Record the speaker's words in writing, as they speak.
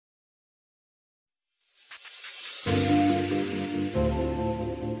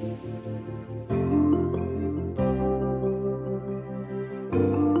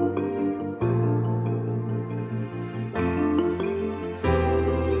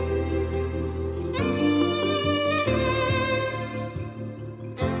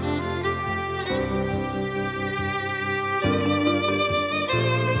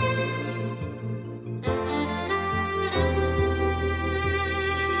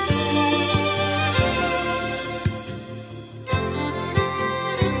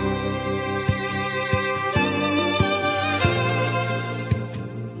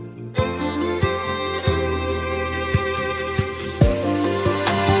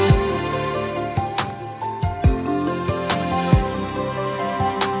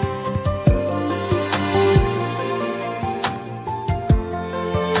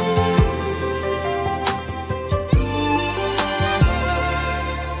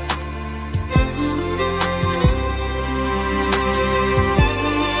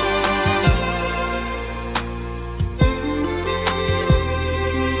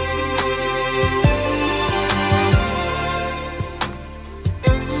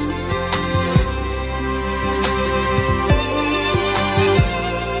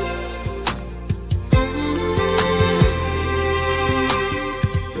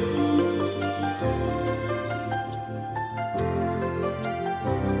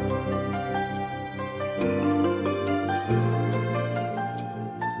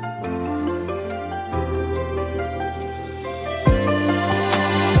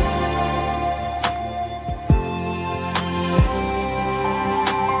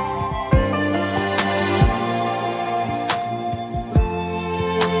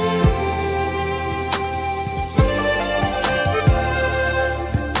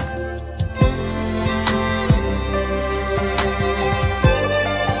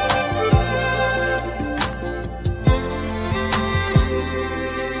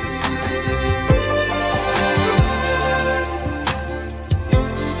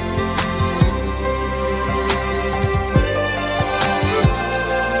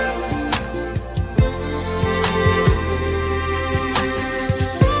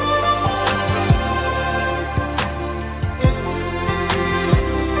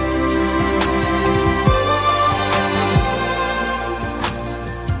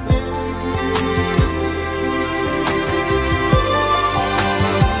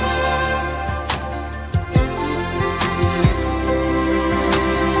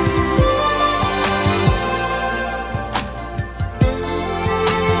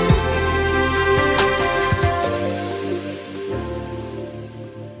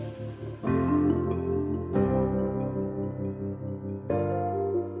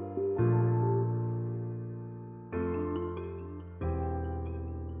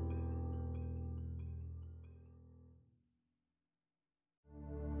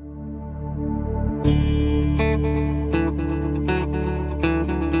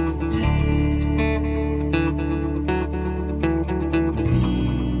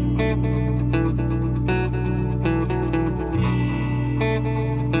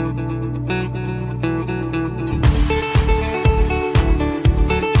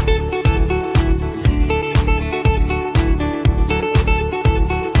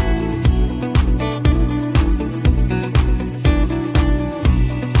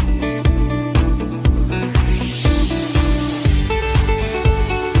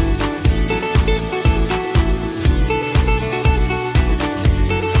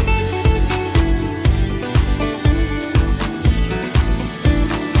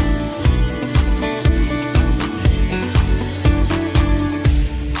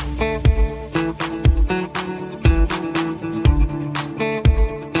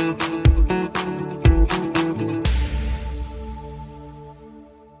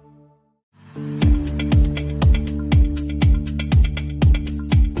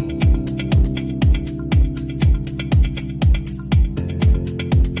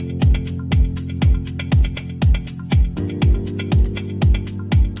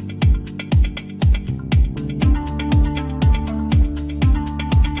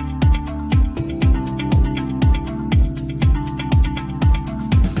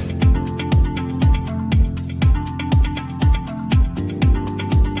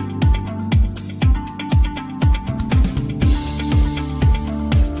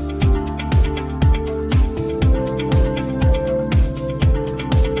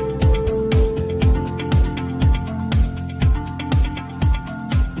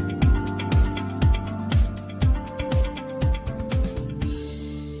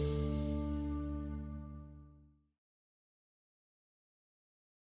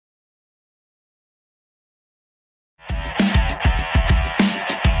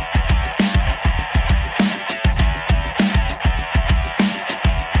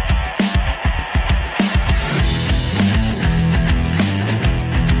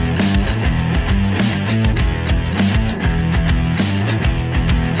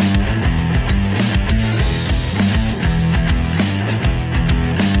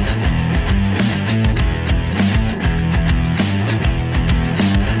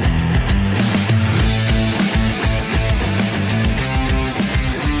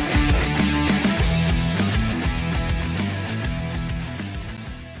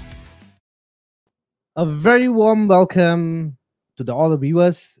A very warm welcome to all the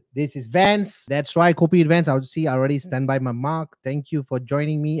viewers. This is Vance. That's right, Copy Advance. I would see I already stand by my mark. Thank you for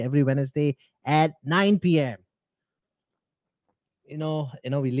joining me every Wednesday at 9 p.m.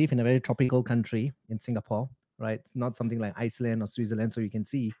 We live in a very tropical country in Singapore, right? It's not something like Iceland or Switzerland, so you can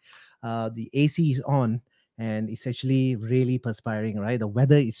see the AC is on and it's actually really perspiring, right? The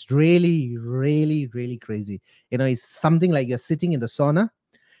weather is really, really, really crazy. It's something like you're sitting in the sauna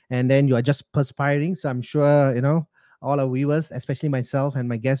and then you are just perspiring. So I'm sure all our viewers, especially myself and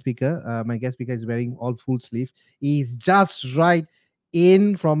my guest speaker. My guest speaker is wearing all full sleeve. He's just right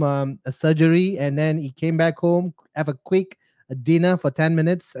in from a surgery, and then he came back home, have a quick dinner for 10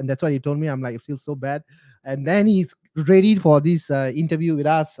 minutes, and that's what he told me. I'm like, I feel so bad, and then he's ready for this interview with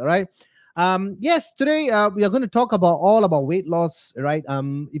us. All right. Yes, today we are going to talk about all about weight loss, right?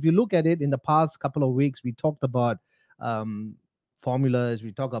 If you look at it in the past couple of weeks, we talked about um, formulas,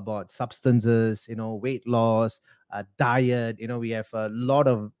 we talk about substances, weight loss, diet. We have a lot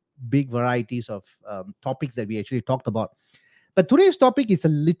of big varieties of topics that we actually talked about. But today's topic is a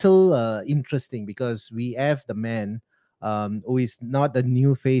little interesting because we have the man who is not a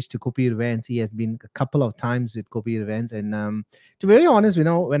new face to Copy Events. He has been a couple of times with Copy Events, and to be very honest,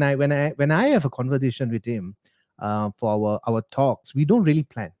 when I have a conversation with him for our talks, we don't really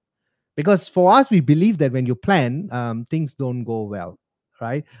plan, because for us we believe that when you plan, things don't go well,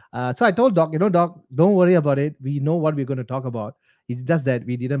 right? So I told Doc, Doc, don't worry about it, we know what we're going to talk about. It's just that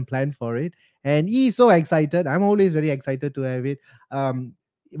we didn't plan for it, and he's so excited. I'm always very excited to have it.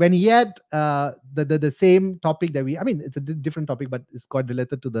 When he had the same topic that it's a different topic, but it's quite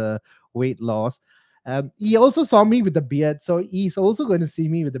related to the weight loss. He also saw me with the beard, so he's also going to see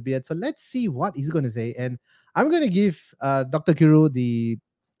me with the beard. So let's see what he's going to say, and I'm going to give Dr. Kiru the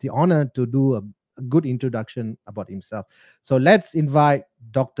honor to do a good introduction about himself. So let's invite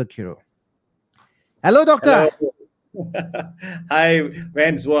Dr. Kiru. Hello, doctor. Hello. Hi,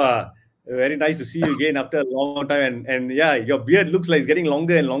 Vance. Wow. Very nice to see you again after a long time. And yeah, your beard looks like it's getting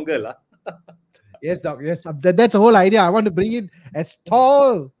longer and longer. La. Yes, doc. Yes, that's the whole idea. I want to bring it as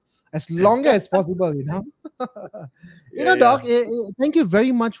tall, as longer as possible, Doc, thank you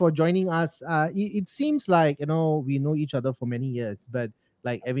very much for joining us. It seems like, we know each other for many years, but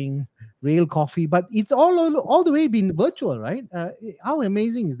like having real coffee, but it's all the way been virtual, right? How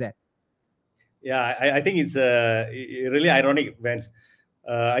amazing is that? Yeah, I think it's really ironic, Vance.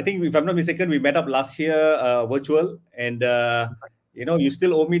 I think, if I'm not mistaken, we met up last year virtual, and you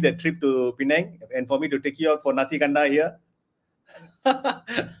still owe me that trip to Penang, and for me to take you out for nasi kandar here.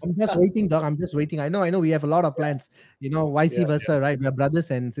 I'm just waiting, Doc. I'm just waiting. I know. We have a lot of plans. Vice versa, right? We are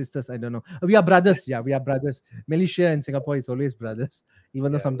brothers and sisters. I don't know. We are brothers. Yeah, we are brothers. Malaysia and Singapore is always brothers,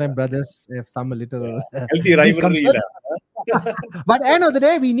 even though sometimes brothers have some a little healthy rivalry. But end of the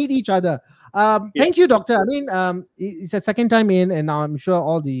day, we need each other. Thank you, doctor. It's a second time in, and I'm sure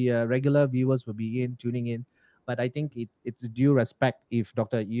all the regular viewers will be tuning in. But I think it's due respect if,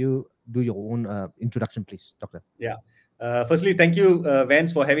 doctor, you do your own introduction, please, doctor. Yeah. Firstly, thank you,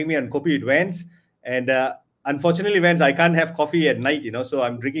 Vance, for having me on Copy with Vance. And unfortunately, Vance, I can't have coffee at night, so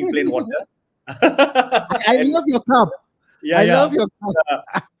I'm drinking plain water. I love your cup. I love your cup.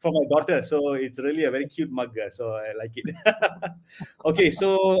 For my daughter. So it's really a very cute mug. So I like it. Okay,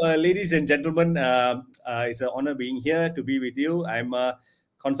 so ladies and gentlemen, it's an honor being here to be with you. I'm a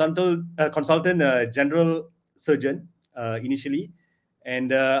consultant general surgeon initially.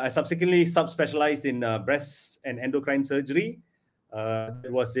 And I subsequently subspecialized in breast and endocrine surgery. That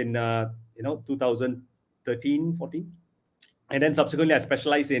was in 2013, 14. And then subsequently I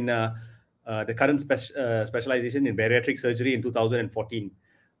specialized in the current specialization in bariatric surgery in 2014,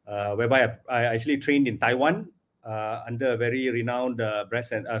 whereby I actually trained in Taiwan under a very renowned a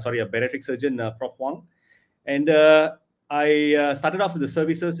bariatric surgeon, Prof. Wang. And I started off with the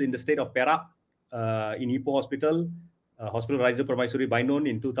services in the state of Perak in Ipoh Hospital, Hospital Raja Permaisuri Bainon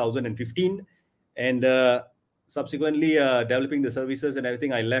in 2015, and subsequently developing the services and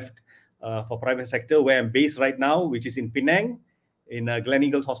everything, I left for private sector, where I'm based right now, which is in Penang, in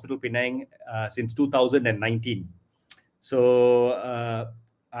Gleneagles Hospital, Penang, since 2019. So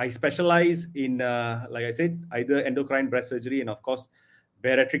I specialize in, like I said, either endocrine breast surgery and, of course,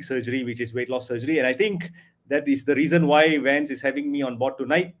 bariatric surgery, which is weight loss surgery. And I think that is the reason why Vance is having me on board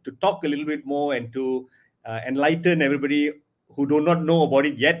tonight, to talk a little bit more and to enlighten everybody who do not know about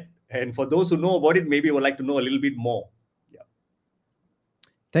it yet. And for those who know about it, maybe would like to know a little bit more. Yeah.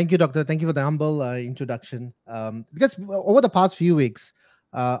 Thank you, doctor. Thank you for the humble introduction. Because over the past few weeks,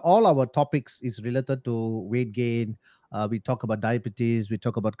 all our topics is related to weight gain, We talk about diabetes. We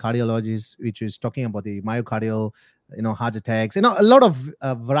talk about cardiologists, which is talking about the myocardial, heart attacks. A lot of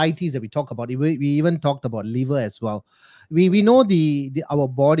varieties that we talk about. We even talked about liver as well. We know the our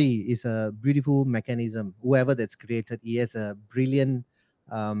body is a beautiful mechanism. Whoever that's created, he has a brilliant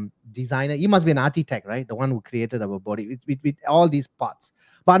designer. He must be an architect, right? The one who created our body with all these parts.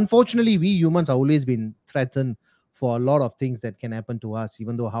 But unfortunately, we humans have always been threatened for a lot of things that can happen to us,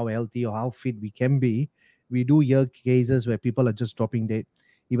 even though how healthy or how fit we can be. We do hear cases where people are just dropping dead,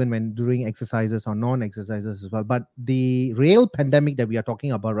 even when doing exercises or non-exercises as well. But the real pandemic that we are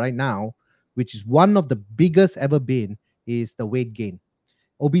talking about right now, which is one of the biggest ever been, is the weight gain.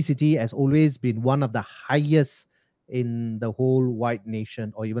 Obesity has always been one of the highest in the whole white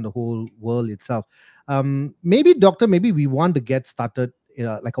nation or even the whole world itself. Maybe, doctor, maybe we want to get started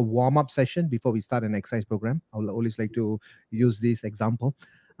like a warm-up session before we start an exercise program. I will always like to use this example.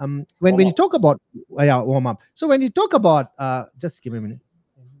 When Warm you up. talk about yeah, warm up. So when you talk about just give me a minute.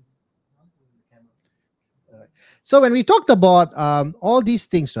 Alright. So when we talked about all these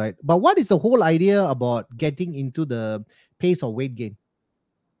things, right? But what is the whole idea about getting into the pace of weight gain?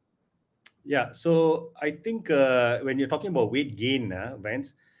 Yeah, so I think when you're talking about weight gain,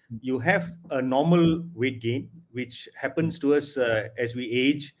 Vance, you have a normal weight gain, which Mm. happens to us as we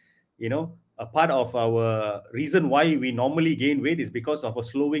age. A part of our reason why we normally gain weight is because of a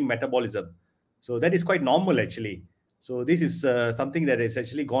slowing metabolism. So that is quite normal, actually. So this is something that has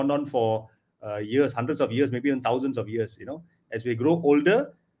actually gone on for years, hundreds of years, maybe even thousands of years. As we grow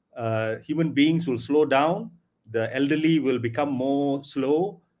older, human beings will slow down. The elderly will become more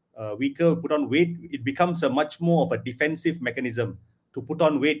slow, weaker, put on weight. It becomes a much more of a defensive mechanism to put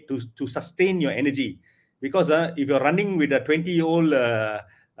on weight to sustain your energy. Because if you're running with a 20-year-old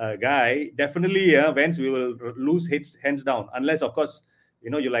guy, definitely, Vance, we will lose hands down. Unless, of course,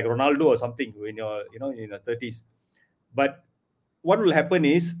 you're like Ronaldo or something when you're, in your 30s. But what will happen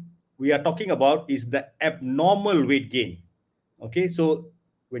is we are talking about is the abnormal weight gain. Okay, so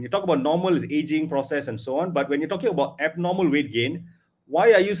when you talk about normal is aging process and so on, but when you're talking about abnormal weight gain,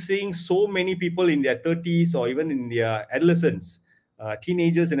 why are you seeing so many people in their 30s or even in their adolescents,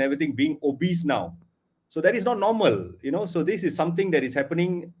 teenagers and everything being obese now? So that is not normal. So this is something that is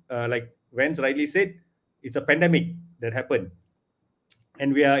happening, like Vance rightly said, it's a pandemic that happened,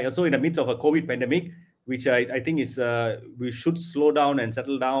 and we are also in the midst of a COVID pandemic, which I think is we should slow down and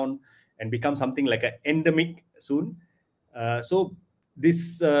settle down and become something like an endemic soon. So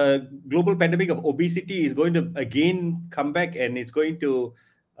this global pandemic of obesity is going to again come back, and it's going to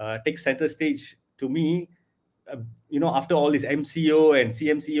take center stage to me. Uh, After all this MCO and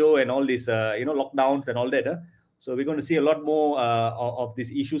CMCO and all these lockdowns and all that. So we're going to see a lot more of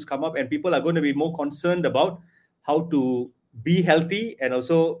these issues come up, and people are going to be more concerned about how to be healthy and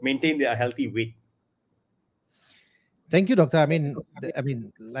also maintain their healthy weight. Thank you, doctor. I mean,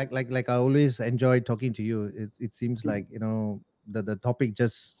 like I always enjoy talking to you. It seems like the topic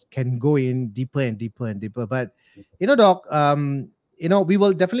just can go in deeper and deeper and deeper. But doc, we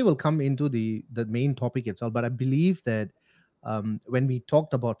will definitely will come into the main topic itself. But I believe that when we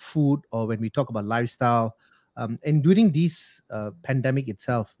talked about food or when we talk about lifestyle, and during this pandemic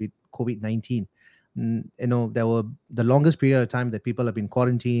itself with COVID-19, there were the longest period of time that people have been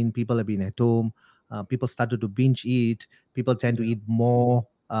quarantined, people have been at home, people started to binge eat, people tend to Yeah. eat more,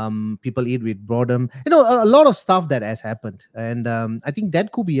 people eat with boredom, a lot of stuff that has happened. And I think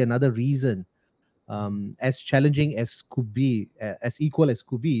that could be another reason, as challenging as could be, as equal as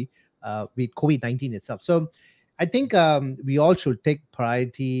could be, with COVID-19 itself. So I think we all should take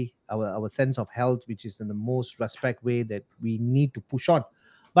priority our sense of health, which is in the most respect way that we need to push on.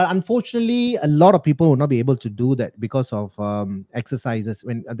 But unfortunately, a lot of people will not be able to do that because of exercises.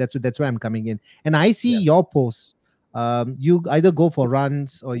 When that's where I'm coming in, and I see Yeah. your posts. You either go for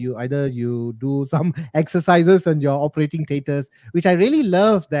runs or you do some exercises on your operating theaters, which I really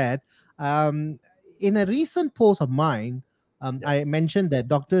love. That um, in a recent post of mine, Yeah. I mentioned that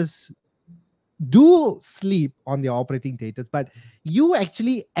doctors do sleep on their operating theaters, but you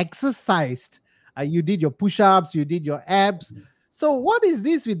actually exercised. You did your push-ups, you did your abs. So what is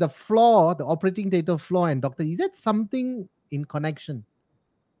this with the floor, the operating theater floor, and doctor? Is that something in connection?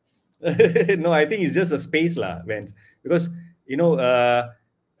 No, I think it's just a space, lah, Vance. Because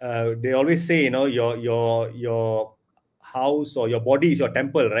they always say, your house or your body is your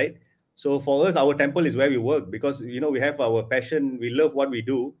temple, right? So for us, our temple is where we work, because we have our passion, we love what we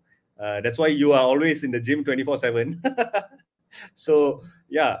do. That's why you are always in the gym 24/7. So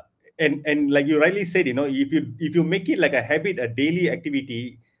yeah, and like you rightly said, if you make it like a habit, a daily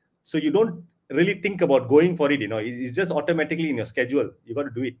activity, so you don't really think about going for it. It's just automatically in your schedule. You got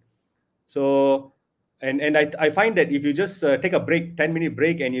to do it. So I find that if you just take a break, 10-minute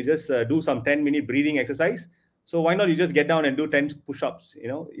break, and you just do some 10-minute breathing exercise, so why not you just get down and do 10 push-ups?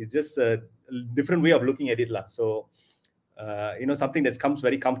 It's just a different way of looking at it lah. So something that comes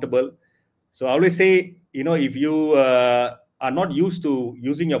very comfortable. So I always say, if you are not used to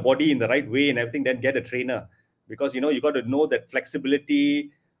using your body in the right way and everything, then get a trainer, because you got to know that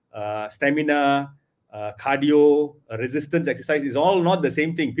flexibility, stamina, cardio, resistance exercise is all not the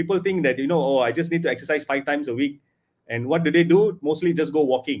same thing. People think that oh, I just need to exercise 5 times a week, and what do? Mostly just go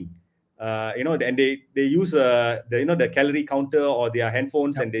walking. And they use the calorie counter or their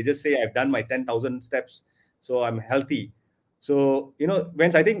handphones, Yep. and they just say I've done my 10,000 steps, so I'm healthy. So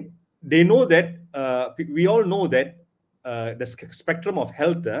Vince, I think they know that we all know that the spectrum of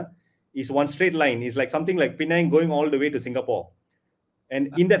health is one straight line. It's like something like Penang going all the way to Singapore,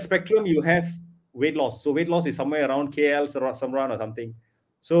 and in that spectrum you have weight loss. So weight loss is somewhere around KL, Samran or something.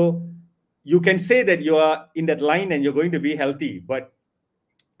 So you can say that you are in that line and you're going to be healthy, but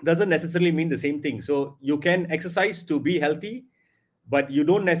doesn't necessarily mean the same thing. So you can exercise to be healthy, but you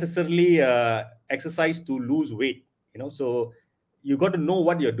don't necessarily exercise to lose weight. So you got to know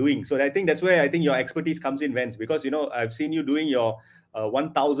what you're doing. So I think that's where I think your expertise comes in, Vance, because I've seen you doing your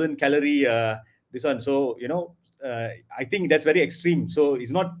 1,000 calorie this one. So I think that's very extreme. So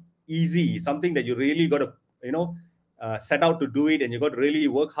it's not easy. It's something that you really got to set out to do it, and you got to really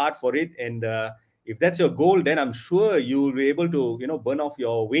work hard for it. And if that's your goal, then I'm sure you will be able to burn off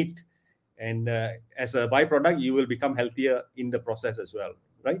your weight, and as a byproduct you will become healthier in the process as well,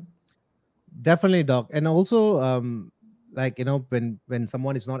 right? Definitely, doc. And also, like when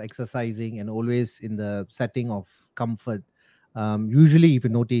someone is not exercising and always in the setting of comfort, usually if you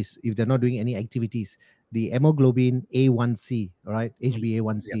notice, if they're not doing any activities, the hemoglobin A1C, right, Yeah,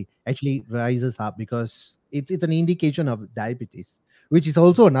 HbA1c actually rises up, because it's an indication of diabetes, which is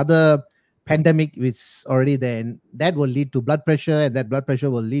also another pandemic which is already there, and that will lead to blood pressure, and that blood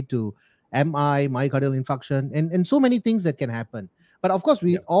pressure will lead to myocardial infarction, and so many things that can happen. But of course,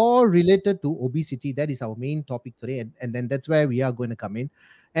 we yeah, all related to obesity. That is our main topic today. And then that's where we are going to come in.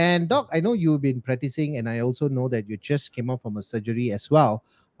 And yeah, Doc, I know you've been practicing, and I also know that you just came out from a surgery as well.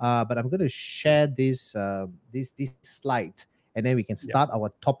 But I'm going to share this slide, and then we can yeah. start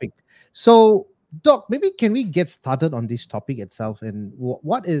our topic. So, Doc, maybe can we get started on this topic itself, and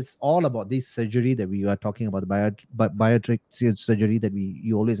what is all about this surgery that we are talking about, the bariatric surgery that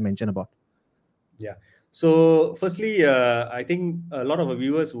you always mention about? Yeah. So, firstly, I think a lot of our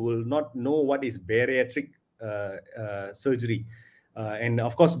viewers will not know what is bariatric surgery. And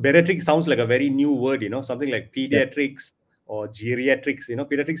of course, bariatric sounds like a very new word, something like Yep. pediatrics or geriatrics.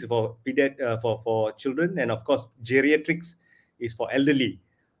 Pediatrics is for children, and of course, geriatrics is for elderly.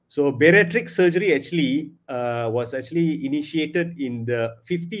 So, bariatric surgery actually was actually initiated in the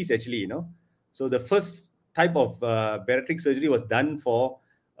 50s, actually. So, the first type of bariatric surgery was done for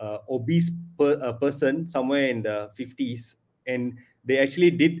obese person somewhere in the 50s, and they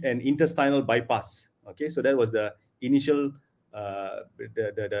actually did an intestinal bypass. Okay, so that was the initial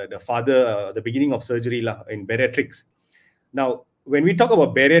the father the beginning of surgery lah, in bariatrics. Now when we talk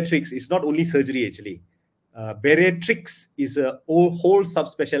about bariatrics, it's not only surgery actually. Bariatrics is a whole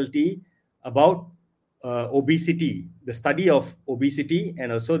subspecialty about obesity, the study of obesity,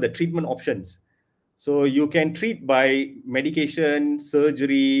 and also the treatment options. So you can treat by medication,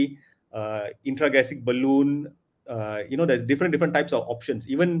 surgery, intragastric balloon. There's different types of options.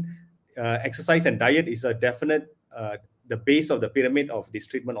 Even exercise and diet is a definite the base of the pyramid of this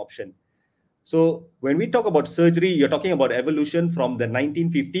treatment option. So when we talk about surgery, you're talking about evolution from the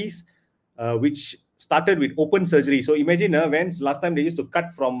 1950s, which started with open surgery. So imagine, when last time they used to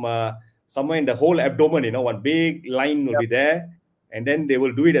cut from somewhere in the whole abdomen, one big line will be there, and then they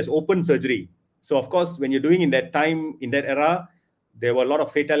will do it as open surgery. So of course, when you're doing in that time, in that era, there were a lot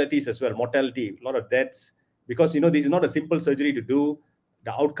of fatalities as well, mortality, a lot of deaths, because this is not a simple surgery to do.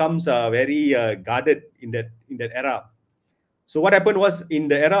 The outcomes are very guarded in that era. So what happened was, in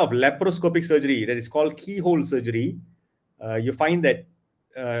the era of laparoscopic surgery, that is called keyhole surgery, you find that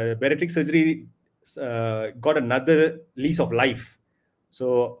bariatric surgery got another lease of life.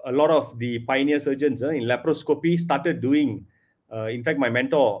 So a lot of the pioneer surgeons in laparoscopy started doing. In fact, my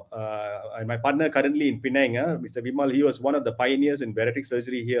mentor and my partner currently in Penang, Mr. Vimal, he was one of the pioneers in bariatric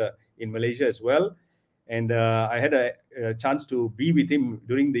surgery here in Malaysia as well. And I had a chance to be with him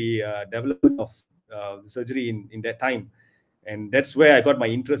during the development of surgery in that time. And that's where I got my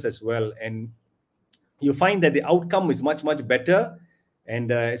interest as well. And you find that the outcome is much better,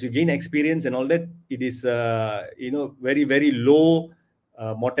 and as you gain experience and all that, it is very very low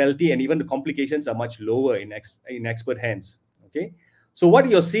mortality, and even the complications are much lower in expert hands. Okay, So what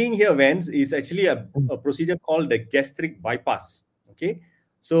you're seeing here, Vance, is actually a procedure called the gastric bypass. Okay,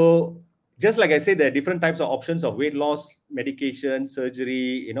 so just like I said, there are different types of options of weight loss, medication,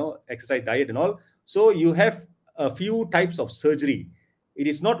 surgery, exercise, diet, and all. So you have a few types of surgery. It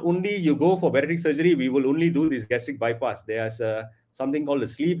is not only you go for bariatric surgery, we will only do this gastric bypass. There's something called the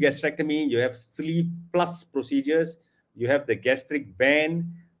sleeve gastrectomy. You have sleeve plus procedures. You have the gastric band.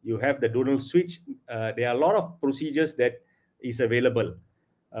 You have the duodenal switch. There are a lot of procedures that is available.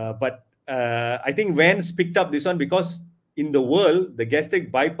 But I think Vance picked up this one because in the world, the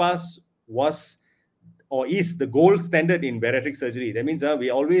gastric bypass was or is the gold standard in bariatric surgery. That means we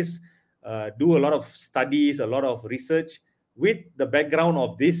always do a lot of studies, a lot of research with the background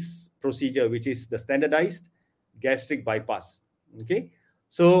of this procedure, which is the standardized gastric bypass. Okay,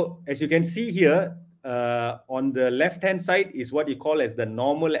 so as you can see here, on the left-hand side is what you call as the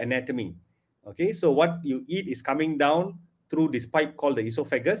normal anatomy. Okay, so what you eat is coming down through this pipe called the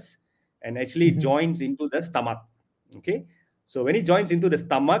esophagus and actually joins into the stomach. Okay, so when it joins into the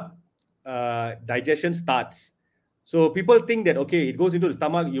stomach, digestion starts. So people think that, okay, it goes into the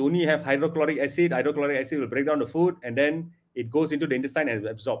stomach, you only have hydrochloric acid will break down the food, and then it goes into the intestine and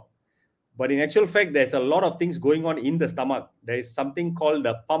absorbed. But in actual fact, there's a lot of things going on in the stomach. There is something called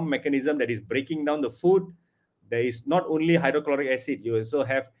the pump mechanism that is breaking down the food. There is not only hydrochloric acid, you also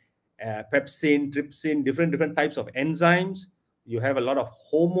have pepsin, trypsin, different types of enzymes. You have a lot of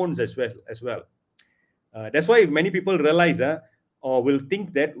hormones as well. That's why many people realize or will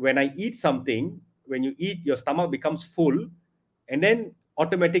think that when I eat something, when you eat, your stomach becomes full, and then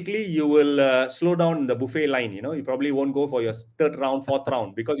automatically you will slow down the buffet line. You probably won't go for your third round, fourth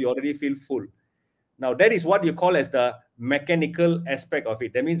round because you already feel full. Now, that is what you call as the mechanical aspect of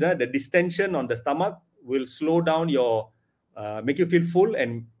it. That means the distension on the stomach will slow down make you feel full,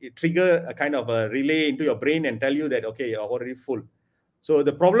 and it trigger a kind of a relay into your brain and tell you that, okay, you're already full. So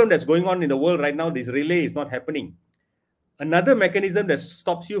the problem that's going on in the world right now, this relay is not happening. Another mechanism that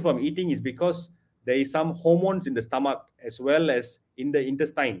stops you from eating is because there is some hormones in the stomach as well as in the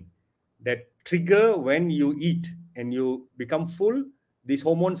intestine that trigger when you eat and you become full. These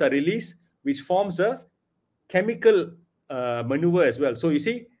hormones are released, which forms a chemical maneuver as well. So you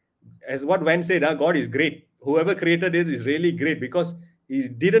see, as what Van said, God is great. Whoever created it is really great because he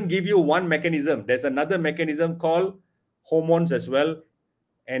didn't give you one mechanism. There's another mechanism called hormones as well,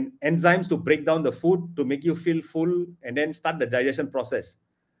 and enzymes to break down the food to make you feel full and then start the digestion process.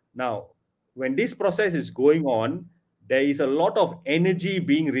 Now, when this process is going on, there is a lot of energy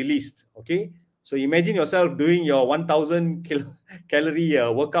being released. Okay, so imagine yourself doing your 1000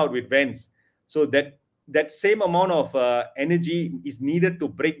 calorie workout with Vans. So that same amount of energy is needed to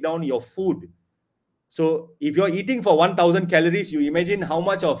break down your food. So if you're eating for 1000 calories, you imagine how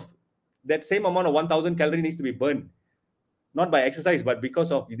much of that same amount of 1000 calories needs to be burned, not by exercise, but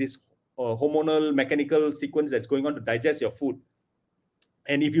because of this hormonal mechanical sequence that's going on to digest your food.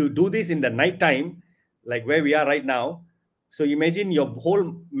 And if you do this in the night time, like where we are right now, so imagine your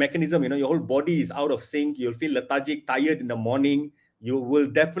whole mechanism, your whole body is out of sync. You'll feel lethargic, tired in the morning. You will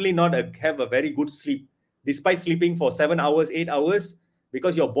definitely not have a very good sleep, despite sleeping for 7 hours, 8 hours,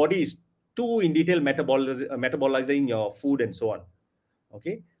 because your body is too in detail metabolizing your food and so on.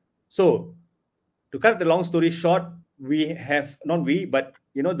 Okay, so to cut the long story short,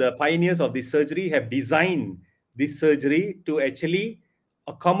 the pioneers of this surgery have designed this surgery to actually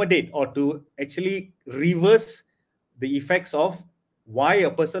accommodate or to actually reverse the effects of why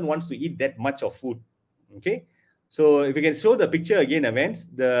a person wants to eat that much of food. Okay, so if you can show the picture again, Evans,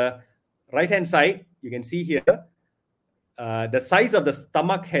 the right hand side, you can see here the size of the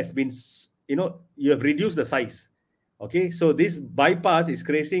stomach has been, you have reduced the size. Okay, so this bypass is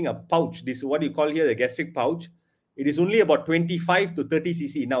creating a pouch. This is what you call here the gastric pouch. It is only about 25 to 30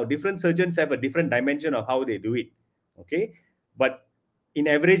 cc. Now, different surgeons have a different dimension of how they do it. Okay, but in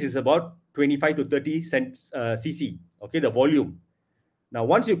average, it's about 25 to 30 cc. Okay, the volume. Now,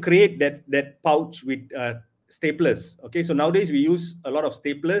 once you create that pouch with staplers, okay, so nowadays we use a lot of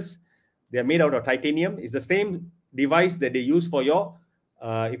staplers. They are made out of titanium. It's the same device that they use for your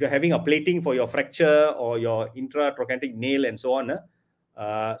if you're having a plating for your fracture or your intratrochanteric nail and so on.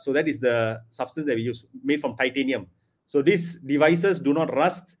 So that is the substance that we use, made from titanium. So these devices do not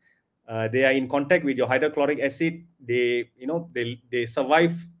rust. They are in contact with your hydrochloric acid. They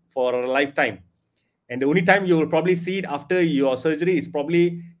survive for a lifetime. And the only time you will probably see it after your surgery is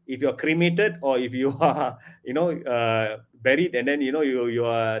probably if you're cremated or if you are, buried and then, you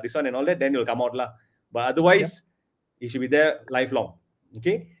are this one and all that, then you'll come out lah. But otherwise, it should be there lifelong.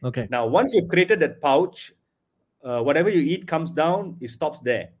 Okay. Now, once you've created that pouch, whatever you eat comes down, it stops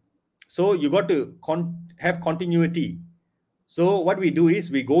there. So you got to have continuity. So what we do is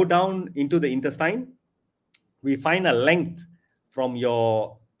we go down into the intestine. We find a length from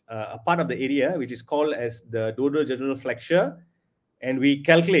your a part of the area which is called as the duodenal flexure, and we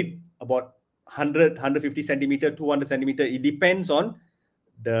calculate about 100, 150 centimeter, 200 centimeter. It depends on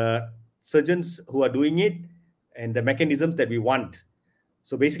the surgeons who are doing it and the mechanisms that we want.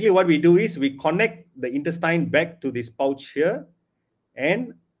 So basically what we do is we connect the intestine back to this pouch here,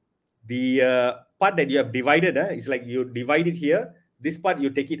 and the part that you have divided is like you divide it here. This part you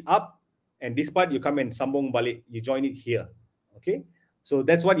take it up, and this part you come and sambung balik, you join it here. Okay, so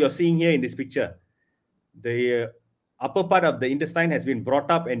that's what you're seeing here in this picture. The upper part of the intestine has been brought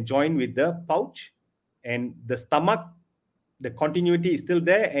up and joined with the pouch, and the stomach, the continuity is still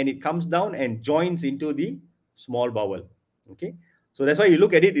there, and it comes down and joins into the small bowel. Okay, so that's why you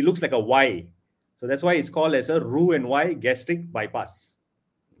look at it, it looks like a Y. So that's why it's called as a Roux-en-Y gastric bypass.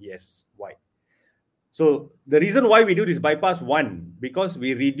 Yes, why? So the reason why we do this bypass, one, because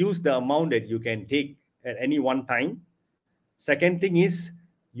we reduce the amount that you can take at any one time. Second thing is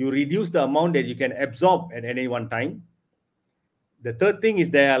you reduce the amount that you can absorb at any one time. The third thing is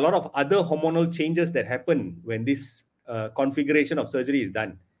there are a lot of other hormonal changes that happen when this configuration of surgery is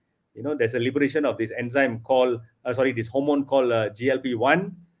done. You know, there's a liberation of this enzyme called, this hormone called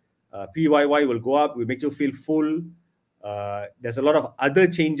GLP-1. PYY will go up, will make you feel full. There's a lot of other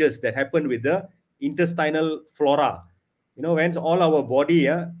changes that happen with the intestinal flora. You know, when all our body,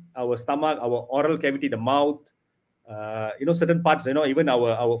 our stomach, our oral cavity, the mouth, certain parts, even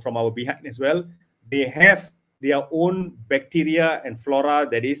our from our behind as well, they have their own bacteria and flora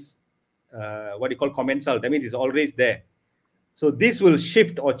that is what you call commensal. That means it's always there. So this will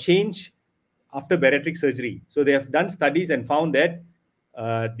shift or change after bariatric surgery. So they have done studies and found that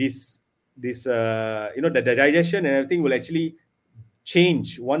the digestion and everything will actually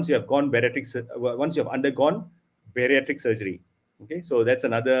change once you have once you have undergone bariatric surgery. Okay, so that's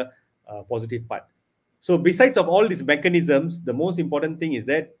another positive part. So besides of all these mechanisms, the most important thing is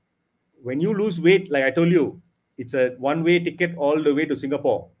that when you lose weight, like I told you, it's a one-way ticket all the way to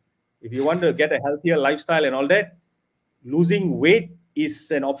Singapore. If you want to get a healthier lifestyle and all that, losing weight is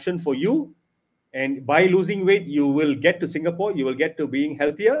an option for you. And by losing weight, you will get to Singapore, you will get to being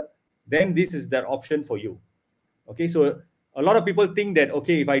healthier. Then this is that option for you. Okay, so a lot of people think that,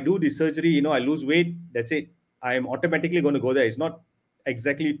 okay, if I do this surgery, I lose weight, that's it, I am automatically going to go there. It's not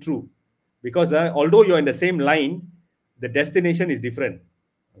exactly true, because although you're in the same line, the destination is different.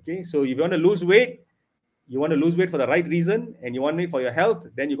 Okay, so if you want to lose weight, you want to lose weight for the right reason, and you want it for your health,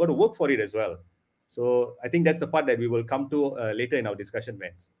 then you got to work for it as well. So I think that's the part that we will come to later in our discussion,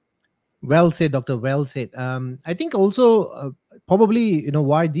 Vance. Well said, doctor. Well said. I think also probably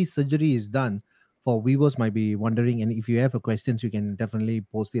why this surgery is done. For viewers might be wondering, and if you have a questions, you can definitely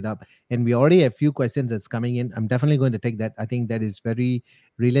post it up. And we already have few questions that's coming in. I'm definitely going to take that. I think that is very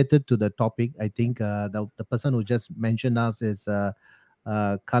related to the topic. I think the person who just mentioned us is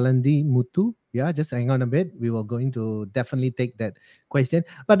Kalandi Mutu. Yeah, just hang on a bit. We were going to definitely take that question.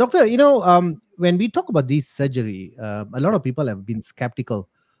 But doctor, when we talk about this surgery, a lot of people have been skeptical.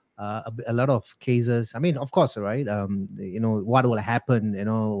 A lot of cases. I mean, of course, right? What will happen?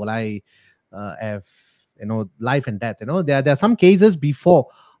 Will I have life and death? There are some cases before.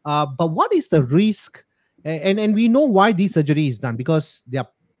 But what is the risk? And we know why this surgery is done, because their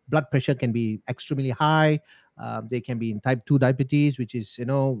blood pressure can be extremely high. They can be in type 2 diabetes, which is,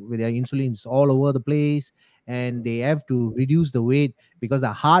 with their insulins all over the place, and they have to reduce the weight because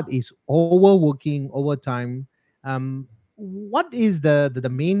the heart is overworking over time. What is the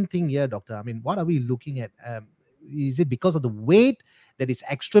main thing here, doctor? I mean, what are we looking at? Is it because of the weight that is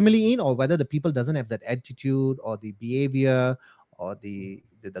extremely in, or whether the people doesn't have that attitude or the behavior or the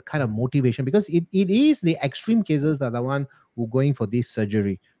kind of motivation? Because it is the extreme cases that are the one who going for this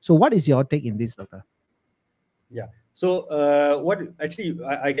surgery. So what is your take in this, doctor? Yeah. So what actually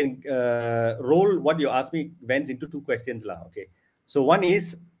I can roll what you asked me, Vance, into two questions lah. Okay. So one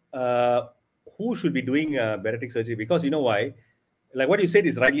is who should be doing bariatric surgery? Because you know why? Like what you said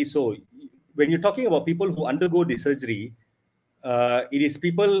is rightly so. When you're talking about people who undergo the surgery, it is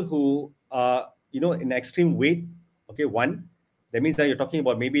people who are in extreme weight. Okay, one. That means that you're talking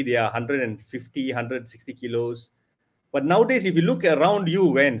about maybe they are 150, 160 kilos. But nowadays, if you look around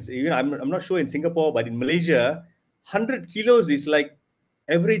you, Vance, I'm not sure in Singapore, but in Malaysia, 100 kilos is like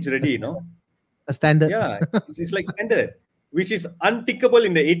average ready, A standard. Yeah, it's like standard, which is unthinkable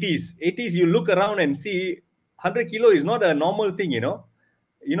in the 80s. 80s, you look around and see 100 kilo is not a normal thing,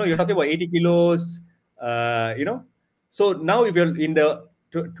 you're talking about 80 kilos, So now if you're in the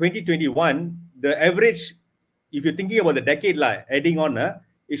 2021, the average, if you're thinking about the decade, adding on,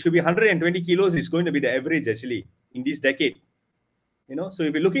 it should be 120 kilos is going to be the average actually in this decade. So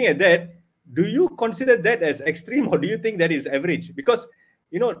if you're looking at that, do you consider that as extreme, or do you think that is average? Because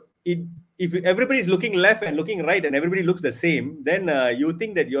it, if everybody is looking left and looking right and everybody looks the same, then you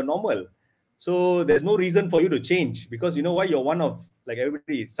think that you're normal. So there's no reason for you to change, because you know why, you're one of like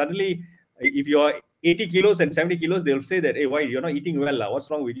everybody. Suddenly, if you're 80 kilos and 70 kilos, they'll say that, hey, why you're not eating well? What's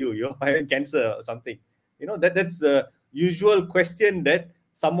wrong with you? You're having cancer or something. That's the usual question that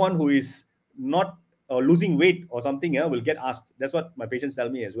someone who is not losing weight or something will get asked. That's what my patients tell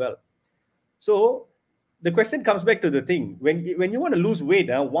me as well. So the question comes back to the thing, when you want to lose weight,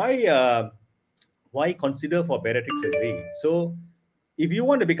 why consider for bariatric surgery? So if you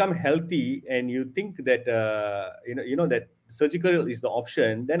want to become healthy and you think that that surgical is the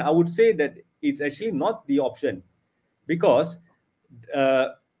option, then I would say that it's actually not the option, because uh,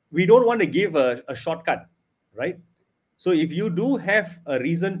 we don't want to give a shortcut, right? So if you do have a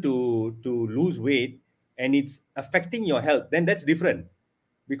reason to lose weight and it's affecting your health, then that's different.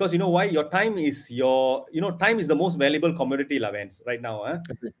 Because you know why, your time is time is the most valuable commodity, Lavance, right now.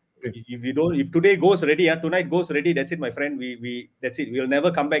 Agree, agree. If today goes ready, tonight goes ready, that's it, my friend. We That's it. We'll never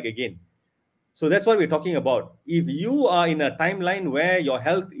come back again. So that's what we're talking about. If you are in a timeline where your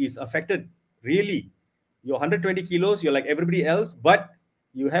health is affected, really, you're 120 kilos, you're like everybody else, but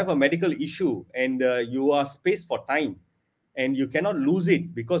you have a medical issue and you are spaced for time and you cannot lose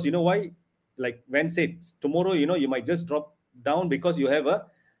it, because you know why? Like Van said, tomorrow, you might just drop down because you have a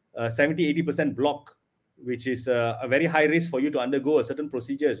 70-80% block, which is a very high risk for you to undergo a certain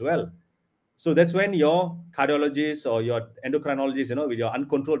procedure as well. So that's when your cardiologist or your endocrinologist, with your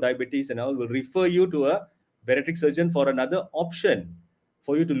uncontrolled diabetes and all, will refer you to a bariatric surgeon for another option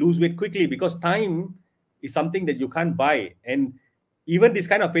for you to lose weight quickly, because time is something that you can't buy. And even these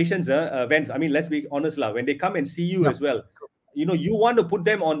kind of patients, Vance, I mean, let's be honest, lah, when they come and see you Yeah. as well, you want to put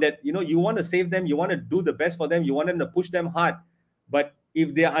them on that, you want to save them, you want to do the best for them, you want them to push them hard. But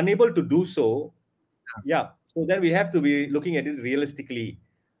if they are unable to do so, yeah, so then we have to be looking at it realistically.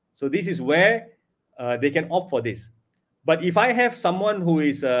 So this is where they can opt for this. But if I have someone who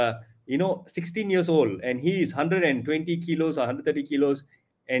is 16 years old and he is 120 kilos or 130 kilos,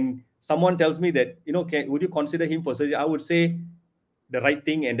 and someone tells me that, would you consider him for surgery, I would say the right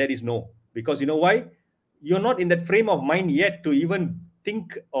thing, and that is no. Because you know why? You're not in that frame of mind yet to even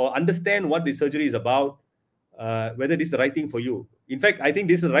think or understand what the surgery is about, whether this is the right thing for you. In fact, I think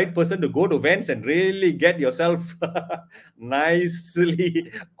this is the right person to go to Vans and really get yourself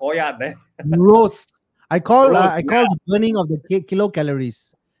nicely koyat. Roast. I call Roast, I call yeah, the burning of the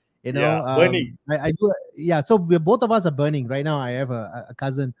kilocalories. yeah, burning. I do. Yeah. So we're both of us are burning right now. I have a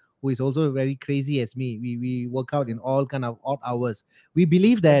cousin who is also very crazy as me. We work out in all kind of odd hours. We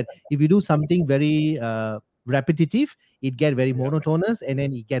believe that if you do something very repetitive, it get very Yeah. monotonous and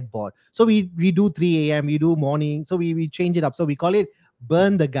then it get bored. So we do 3 a.m. We do morning. So we change it up. So we call it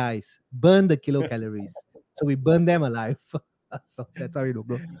burn the guys, burn the kilocalories. So we burn them alive. So that's how we do,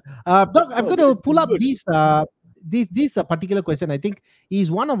 bro. Doc, I'm No, going but to pull it's up good. this particular question. I think he's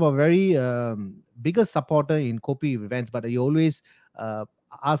one of our very biggest supporter in Kopi events, but he always uh,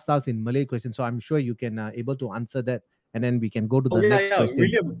 asked us in Malay questions. So I'm sure you can able to answer that, and then we can go to Oh the yeah, next yeah. question.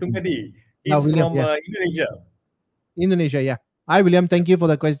 William Tungadi. Now, He's William, from yeah, Indonesia. Indonesia, yeah. Hi, William. Thank you for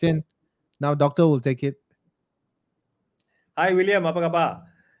the question. Now, doctor will take it. Hi William, apa khabar?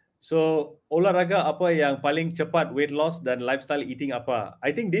 So, olahraga apa yang paling cepat weight loss dan lifestyle eating apa?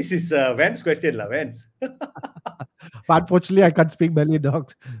 I think this is Vance question lah, Vance. But unfortunately, I can't speak Malay,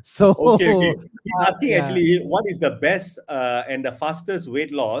 doc. So, Okay, okay. He's asking yeah. actually what is the best and the fastest weight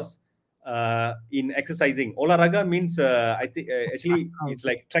loss in exercising. Olahraga means I think actually it's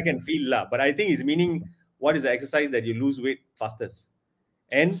Okay. like track and field lah, but I think it's meaning what is the exercise that you lose weight fastest.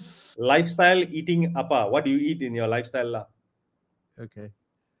 And lifestyle eating apa? What do you eat in your lifestyle lah? Okay.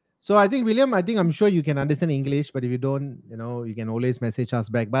 So I think William, I think I'm sure you can understand English, but if you don't, you can always message us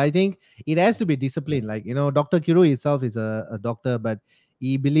back. But I think it has to be discipline. Like, Dr. Kiru itself is a doctor, but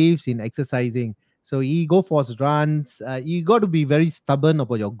he believes in exercising. So he go for his runs. You got to be very stubborn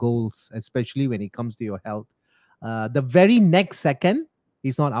about your goals, especially when it comes to your health. The very next second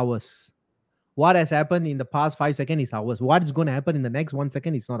is not ours. What has happened in the past 5 seconds is ours. What is going to happen in the next 1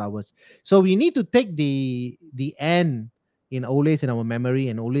 second is not ours. So we need to take the end in always in our memory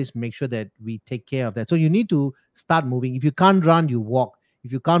and always make sure that we take care of that. So you need to start moving. If you can't run, you walk.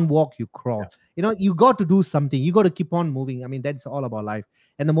 If you can't walk, you Yeah. crawl. You got to do something. You got to keep on moving. I mean, that's all about life.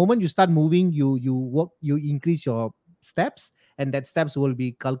 And the moment you start moving, you work, you increase your steps, and that steps will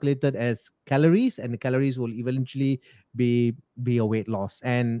be calculated as calories, and the calories will eventually be a weight loss.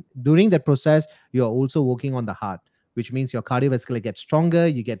 And during that process, you're also working on the heart, which means your cardiovascular gets stronger,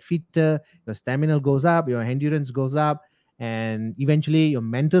 you get fitter, your stamina goes up, your endurance goes up, and eventually your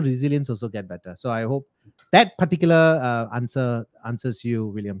mental resilience also get better. So I hope that particular answer answers you,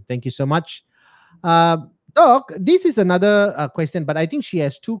 William. Thank you so much. uh, Doc, this is another question, but I think she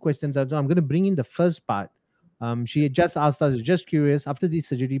has two questions. So I'm going to bring in the first part. She had just asked us, just curious, after this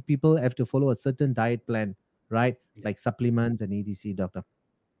surgery, people have to follow a certain diet plan, right? Yeah. Like supplements and EDC, doctor.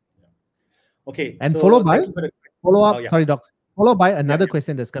 Yeah. Okay. And So thank you for the. follow Oh up, yeah. sorry, doc, followed by Yeah. another Yeah.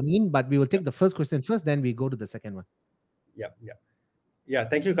 question that's coming in, but we will Yeah. take the first question first, then we go to the second one. Yeah. Yeah. Yeah,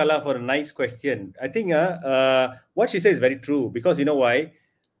 thank you, Kala, for a nice question. I think what she says is very true because you know why?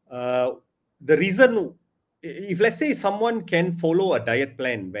 Uh, the reason, if let's say someone can follow a diet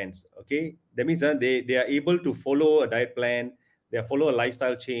plan, Vance, okay, that means they are able to follow a diet plan, they follow a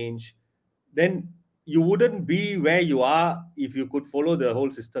lifestyle change, then you wouldn't be where you are if you could follow the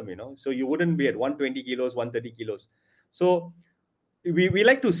whole system, you know. So you wouldn't be at 120 kilos, 130 kilos. So we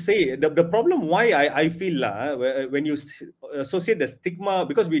like to say the problem why I feel when you associate the stigma,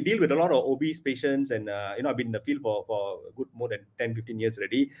 because we deal with a lot of obese patients and I've been in the field for a good more than 10-15 years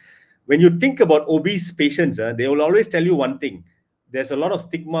already. When you think about obese patients, they will always tell you one thing: there's a lot of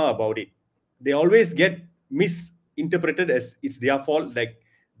stigma about it. They always get misinterpreted as it's their fault, like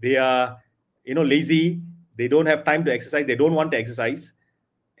they are lazy, they don't have time to exercise, they don't want to exercise,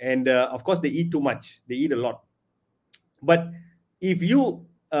 and of course they eat too much, they eat a lot. But if you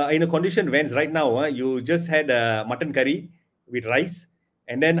in a condition Vance right now, you just had a mutton curry with rice,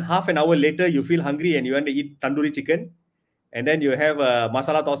 and then half an hour later you feel hungry and you want to eat tandoori chicken, and then you have a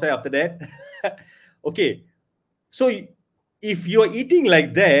masala dosa after that. Okay, so if you're eating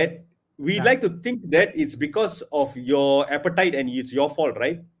like that, we Yeah. like to think that it's because of your appetite and it's your fault,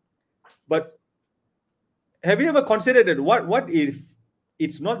 right? But have you ever considered that what if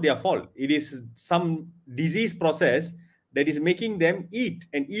it's not their fault? It is some disease process that is making them eat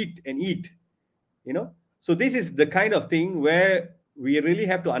and eat and eat, you know? So this is the kind of thing where we really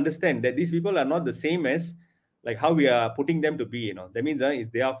have to understand that these people are not the same as like how we are putting them to be, you know. That means it's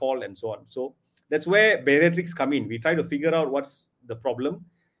their fault and so on. So that's where bariatrics come in. We try to figure out what's the problem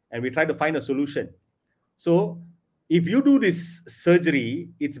and we try to find a solution. So if you do this surgery,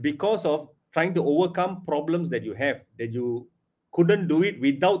 it's because of trying to overcome problems that you have, that you couldn't do it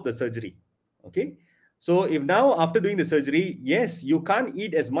without the surgery. Okay. So if now after doing the surgery, yes, you can't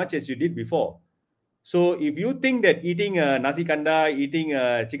eat as much as you did before. So if you think that eating nasi kanda, eating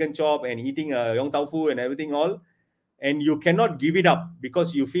chicken chop, and eating yong tau fu and everything all, and you cannot give it up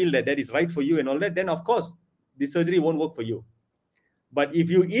because you feel that that is right for you and all that, then of course this surgery won't work for you. But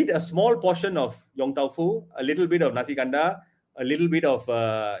if you eat a small portion of yong tau fu, a little bit of nasi kanda, a little bit of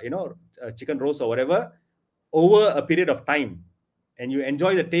chicken roast or whatever, over a period of time, and you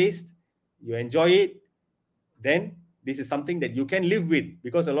enjoy the taste, you enjoy it, then this is something that you can live with,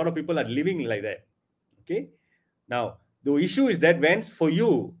 because a lot of people are living like that. Okay. Now the issue is that Vance, for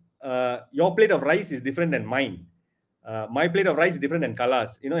you, your plate of rice is different than mine. My plate of rice is different than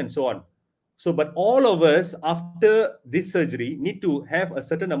Kala's, and so on. So, but all of us after this surgery need to have a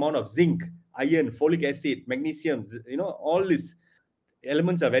certain amount of zinc, iron, folic acid, magnesium. All these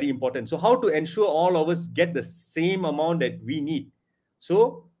elements are very important. So, how to ensure all of us get the same amount that we need?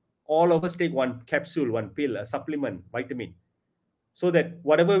 So, all of us take one capsule, one pill, a supplement, vitamin, so that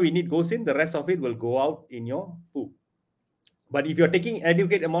whatever we need goes in, the rest of it will go out in your poo. But if you're taking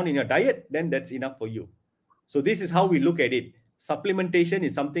adequate amount in your diet, then that's enough for you. So this is how we look at it. Supplementation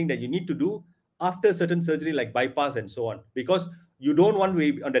is something that you need to do after certain surgery like bypass and so on, because you don't want to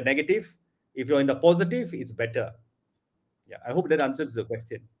be on the negative. If you're in the positive, it's better. Yeah, I hope that answers the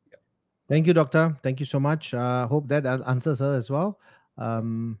question. Yeah. Thank you, doctor. Thank you so much. Hope that answers her as well.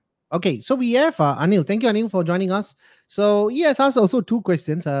 Okay, so we have Anil. Thank you, Anil, for joining us. So he has asked also two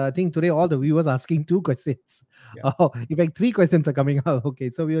questions. I think today all the viewers are asking two questions. Yeah. Oh, in fact, three questions are coming out.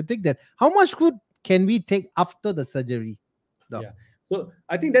 Okay, so we will take that. How much food can we take after the surgery, doc? Yeah. So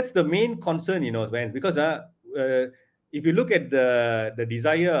I think that's the main concern, Vance, because if you look at the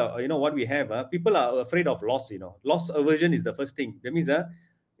desire, what we have, people are afraid of loss. Loss aversion is the first thing. That means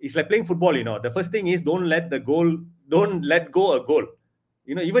it's like playing football. The first thing is don't let go a goal.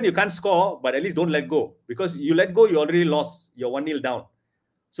 Even you can't score, but at least don't let go, because you let go, you already lost. You're 1-0 down.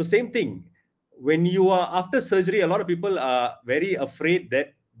 So same thing. When you are after surgery, a lot of people are very afraid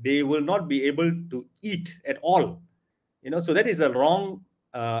that they will not be able to eat at all. So that is a wrong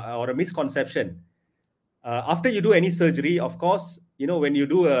or a misconception. After you do any surgery, of course, when you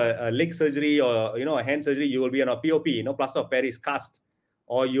do a leg surgery or a hand surgery, you will be on a POP, plaster of Paris cast,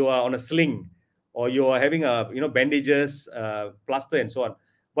 or you are on a sling, or you are having bandages, plaster, and so on.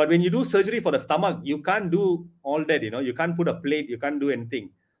 But when you do surgery for the stomach, you can't do all that. You can't put a plate, you can't do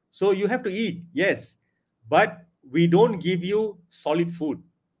anything. So you have to eat, yes, but we don't give you solid food.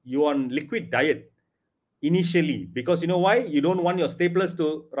 You're on liquid diet initially, because you know why? You don't want your staplers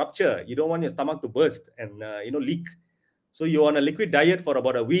to rupture. You don't want your stomach to burst and leak. So you're on a liquid diet for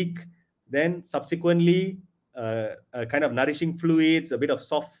about a week. Then subsequently, a kind of nourishing fluids, a bit of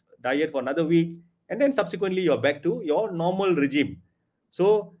soft diet for another week, and then subsequently you're back to your normal regime.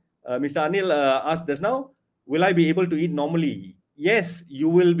 So Mr. Anil asked just now, will I be able to eat normally? Yes, you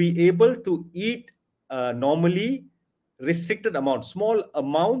will be able to eat normally, restricted amounts, small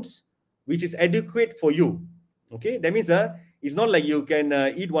amounts, which is adequate for you. Okay, that means it's not like you can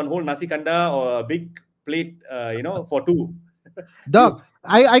eat one whole nasi kanda or a big plate, for two. you, Doc,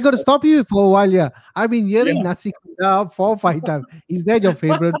 I got to stop you for a while. Yeah, I've been hearing yeah. nasi kanda 4 5 times. Is that your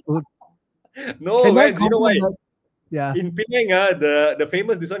favorite food? No, Can I Vance, you know comment why? that? Yeah. In Penang, the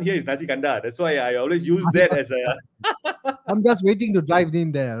famous this one here is nasi kanda. That's why I always use that as a. I'm just waiting to drive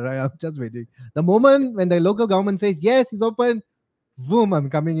in there, right? I'm just waiting. The moment when the local government says yes, it's open, boom, I'm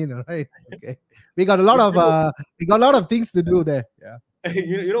coming in, right? Okay. We got a lot you, of you know, things to do there. Yeah.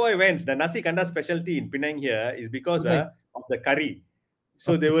 you know why, Vance? The nasi kanda specialty in Penang here is because Okay. of the curry.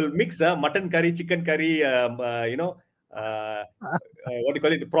 So they Okay. will mix mutton curry, chicken curry, what do you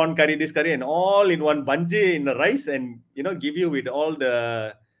call it, prawn curry, this curry, and all in one banje in the rice, and give you with all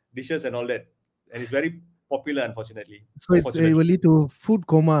the dishes and all that. And it's very popular, unfortunately. So it will Unfortunately. lead to food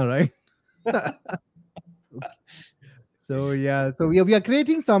coma, right? So yeah, so we are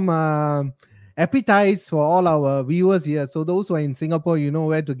creating some appetites for all our viewers here. So those who are in Singapore, you know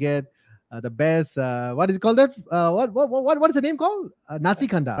where to get the best. What is it called? That what is the name called? Nasi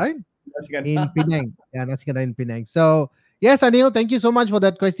Kanda, right? Nasi kanda. In Penang. Yeah, Nasi Kanda in Penang. So yes, Anil, thank you so much for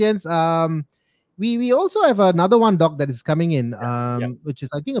that questions. We also have another one, Doc, that is coming in, Yeah. which is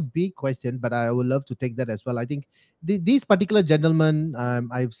I think a big question, but I would love to take that as well. I think this particular gentleman,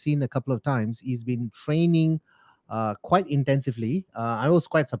 I've seen a couple of times. He's been training quite intensively. I was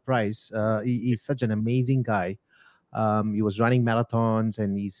quite surprised. He's such an amazing guy. He was running marathons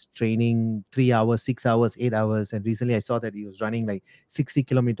and he's training 3 hours, 6 hours, 8 hours. And recently I saw that he was running like 60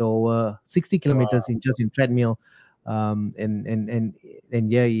 kilometers Wow. in just in treadmill. And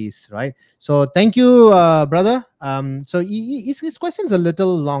yeah, he's right. So thank you, brother. So his question's a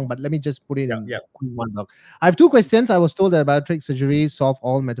little long, but let me just put it Yeah. in Yeah. one block. I have two questions. I was told that bariatric surgery solve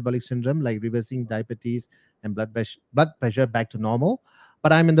all metabolic syndrome, like reversing diabetes and blood pressure back to normal.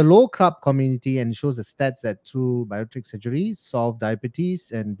 But I'm in the low carb community and shows the stats that through bariatric surgery solve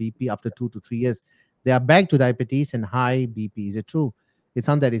diabetes and BP after 2 to 3 years. They are back to diabetes and high BP. Is it true? It's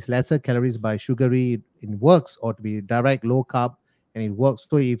found that it's lesser calories by sugary, it works, or to be direct low carb and it works.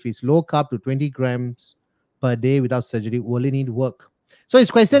 So if it's low carb to 20 grams per day without surgery, will it need work? So his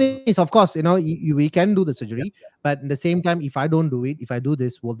question Mhm. is, of course, we can do the surgery, Yeah. but at the same time, if I don't do it, if I do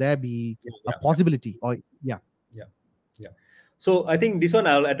this, will there be Yeah. a Yeah. Yeah. possibility? Or yeah, Yeah. Yeah. So I think this one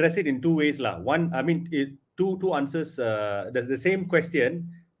I'll address it in two ways, lah. One, I mean, two answers. There's the same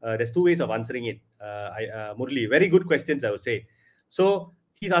question. There's two ways of answering it. Murli, very good questions, I would say. So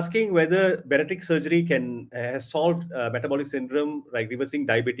he's asking whether bariatric surgery can has solved metabolic syndrome, like reversing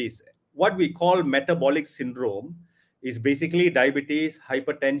diabetes. What we call metabolic syndrome is basically diabetes,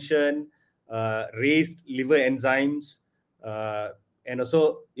 hypertension, raised liver enzymes, and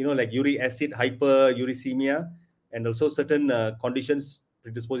also like uric acid hyperuricemia, and also certain conditions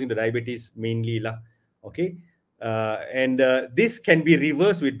predisposing to diabetes mainly lah. Okay. And this can be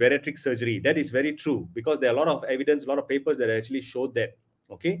reversed with bariatric surgery. That is very true, because there are a lot of evidence, a lot of papers that actually showed that.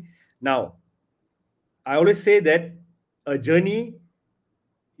 Okay. Now, I always say that a journey,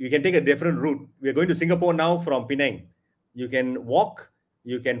 you can take a different route. We're going to Singapore now from Penang. You can walk,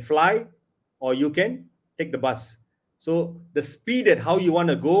 you can fly, or you can take the bus. So the speed at how you want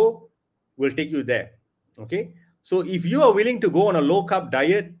to go will take you there. Okay. So if you are willing to go on a low carb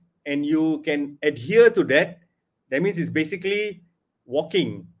diet and you can adhere to that, that means it's basically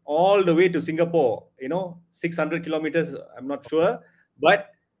walking all the way to Singapore, 600 kilometers, I'm not sure.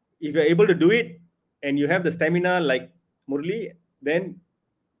 But if you're able to do it and you have the stamina like Murli, then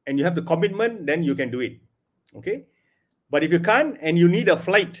and you have the commitment, then you can do it. Okay. But if you can't and you need a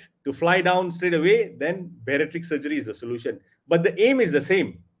flight to fly down straight away, then bariatric surgery is the solution. But the aim is the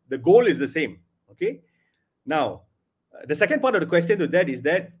same. The goal is the same. Okay. Now, the second part of the question to that is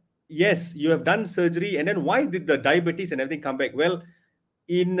that, yes, you have done surgery, and then why did the diabetes and everything come back? Well,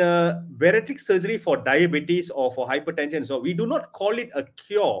 in bariatric surgery for diabetes or for hypertension, so we do not call it a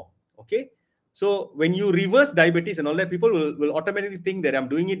cure. Okay. So when you reverse diabetes and all that, people will automatically think that I'm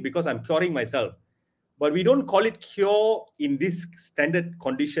doing it because I'm curing myself. But we don't call it cure in this standard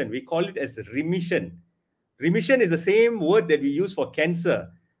condition. We call it as remission. Remission is the same word that we use for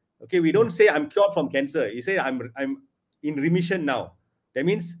cancer. Okay, we Yeah. don't say I'm cured from cancer. You say I'm in remission now. That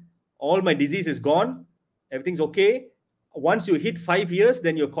means all my disease is gone, everything's okay. Once you hit 5 years,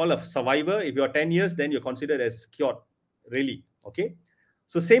 then you're called a survivor. If you're 10 years, then you're considered as cured. Really. Okay.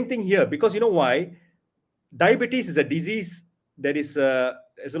 So same thing here, because you know why? Diabetes is a disease that is a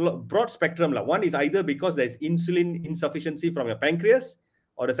broad spectrum. One is either because there's insulin insufficiency from your pancreas,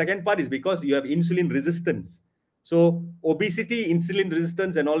 or the second part is because you have insulin resistance. So obesity, insulin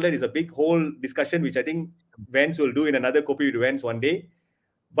resistance, and all that is a big whole discussion, which I think Vance will do in another copy with Vance one day.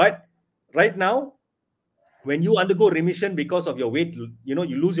 But right now, when you undergo remission because of your weight, you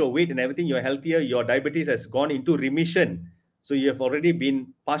lose your weight and everything, you're healthier, your diabetes has gone into remission. So you have already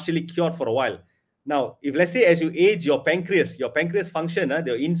been partially cured for a while. Now, if let's say as you age, your pancreas function,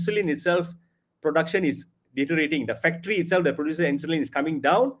 the insulin itself production is deteriorating. The factory itself that produces insulin is coming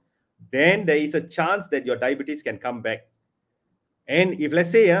down, then there is a chance that your diabetes can come back. And if let's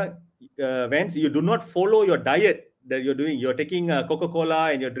say, Vance, you do not follow your diet that you're doing, you're taking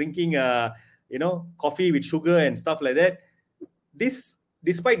Coca-Cola and you're drinking, coffee with sugar and stuff like that. This,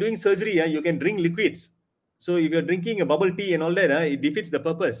 despite doing surgery, you can drink liquids. So if you're drinking a bubble tea and all that, it defeats the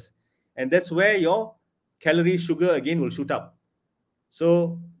purpose. And that's where your calorie sugar again will shoot up.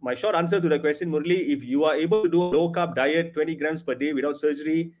 So my short answer to the question, Murli, if you are able to do a low carb diet, 20 grams per day without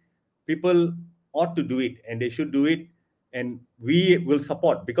surgery, people ought to do it, and they should do it, and we will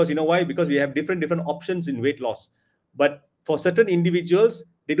support, because you know why? Because we have different options in weight loss. But for certain individuals,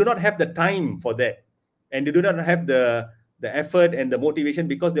 they do not have the time for that, and they do not have the effort and the motivation,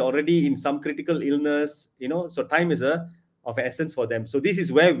 because they're already in some critical illness. So time is of essence for them. So this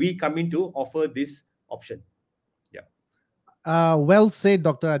is where we come in to offer this option. Yeah. Well said,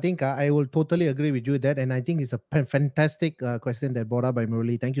 Doctor. I think I will totally agree with you with that, and I think it's a fantastic question that brought up by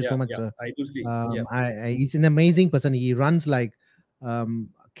Murali. Thank you so Yeah, much, yeah, sir. I do see. Yeah, He's an amazing person. He runs like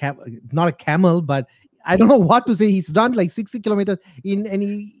not a camel, but I don't know what to say. He's run like 60 kilometers and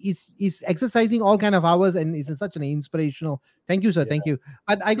he's exercising all kind of hours, and is such an inspirational. Thank you, sir. yeah. Thank you.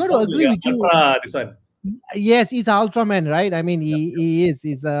 But I It got to sounds agree like with a you. ultra, this one. Yes, he's an Ultraman, right? I mean, Yeah, he is.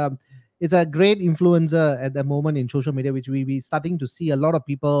 He's a great influencer at the moment in social media, which we starting to see a lot of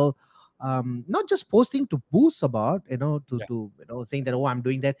people, not just posting to boost about, yeah, saying that, oh, I'm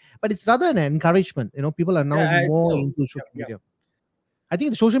doing that, but it's rather an encouragement. People are now yeah. I think more so. into Yeah, social yeah. media. I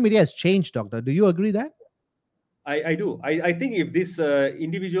think the social media has changed, Doctor. Do you agree that? I do. I think if these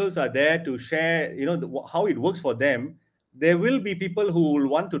individuals are there to share, how it works for them, there will be people who will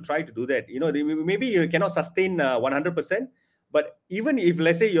want to try to do that. Maybe you cannot sustain 100%, but even if,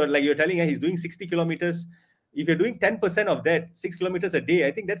 let's say, you're telling he's doing 60 kilometers, if you're doing 10% of that, 6 kilometers a day,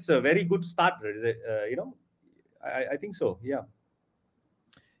 I think that's a very good start. I think so. Yeah.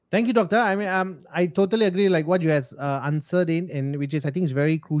 Thank you, Doctor. I mean, I totally agree, like what you has answered and which is, I think, is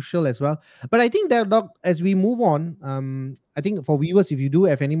very crucial as well. But I think that, Doc, as we move on, I think for viewers, if you do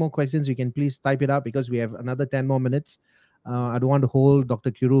have any more questions, you can please type it up, because we have another 10 more minutes. I don't want to hold Dr.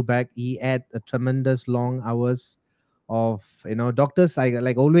 Kuru back. He had a tremendous long hours of, doctors. I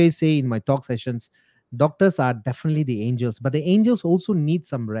like always say in my talk sessions, doctors are definitely the angels, but the angels also need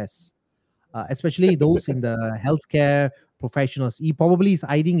some rest, especially those in the healthcare professionals. He probably is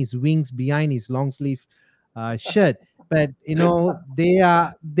hiding his wings behind his long sleeve shirt, but they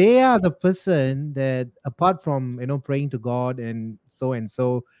are the person that, apart from praying to God and so,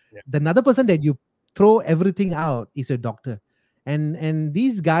 Yeah. the another person that you throw everything out is a doctor, and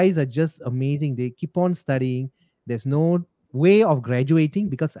these guys are just amazing. They keep on studying. There's no way of graduating,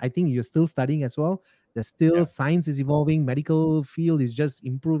 because I think you're still studying as well. There's still, Yeah. science is evolving, medical field is just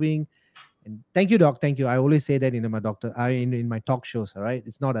improving. And thank you, Doc. Thank you. I always say that in my in my talk shows. All right,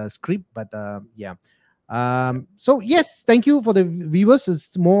 it's not a script, but yeah. So yes, thank you for the viewers.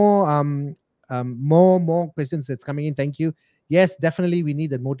 It's more questions that's coming in. Thank you. Yes, definitely we need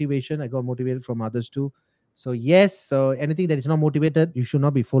that motivation. I got motivated from others too. So yes, so anything that is not motivated, you should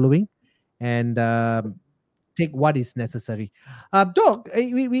not be following, and take what is necessary. Doc,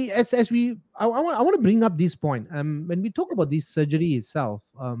 we as we I want to bring up this point. When we talk about this surgery itself,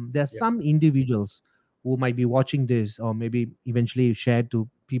 there are Yeah. some individuals who might be watching this, or maybe eventually share to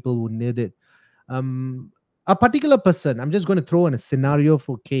people who need it. A particular person, I'm just going to throw in a scenario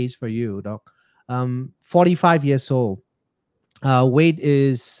for case for you, Doc. 45 years old, weight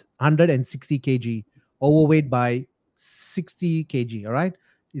is 160 kg, overweight by 60 kg. All right,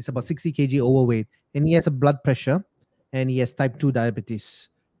 he's about 60 kg overweight, and he has a blood pressure, and he has type 2 diabetes,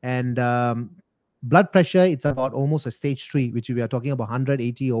 and blood pressure, it's about almost a stage 3, which we are talking about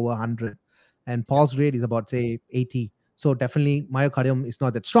 180 over 100, and Yeah. pulse rate is about, say, 80. So definitely myocardium is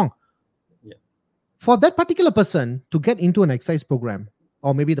not that strong. Yeah. For that particular person to get into an exercise program,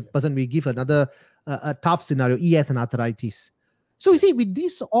 or maybe the person we give another a tough scenario, he has an arthritis. So you Yeah. see, with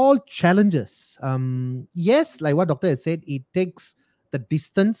these all challenges, yes, like what doctor has said, it takes the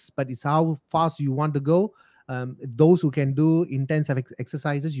distance, but it's how fast you want to go. Those who can do intense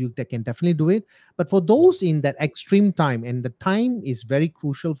exercises, you they can definitely do it. But for Yeah. those in that extreme time, and the time is very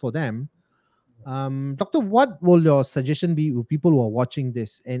crucial for them, doctor, what will your suggestion be with people who are watching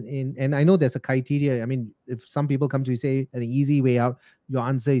this? And I know there's a criteria. I mean, if some people come to you say an easy way out, your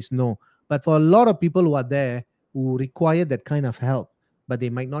answer is no. But for a lot of people who are there who require that kind of help, but they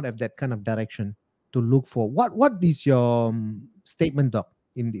might not have that kind of direction to look for. What is your statement, doc,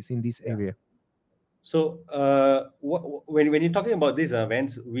 in this Yeah. area? So when you're talking about these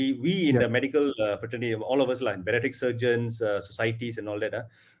events, we in Yeah, the medical fraternity, all of us like bariatric surgeons, societies, and all that,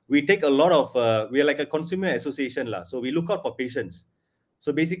 we take a lot of. We are like a consumer association, lah. So we look out for patients.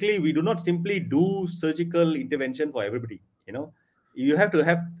 So basically, we do not simply do surgical intervention for everybody. You have to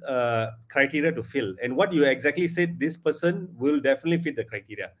have criteria to fill. And what you exactly said, this person will definitely fit the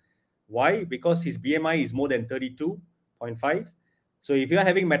criteria. Why? Because his BMI is more than 32.5. So if you're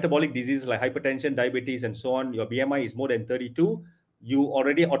having metabolic diseases like hypertension, diabetes, and so on, your BMI is more than 32, you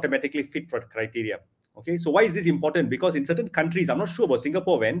already automatically fit for the criteria. Okay, so why is this important? Because in certain countries, I'm not sure about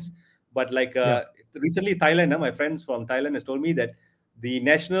Singapore events, but like yeah, recently Thailand, my friends from Thailand has told me that the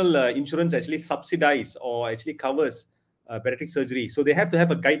national insurance actually subsidize or actually covers bariatric surgery. So they have to have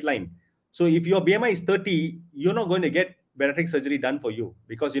a guideline. So if your BMI is 30, you're not going to get bariatric surgery done for you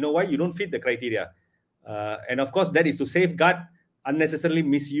because you know why? You don't fit the criteria. And of course, that is to safeguard unnecessarily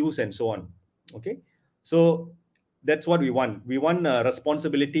misuse and so on. Okay, so that's what we want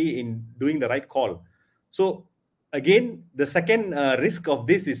responsibility in doing the right call. So again, the second risk of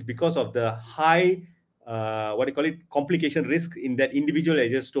this is because of the high what do you call it, complication risk in that individual I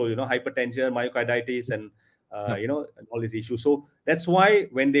just told, hypertension, myocarditis, and yeah. all these issues. So that's why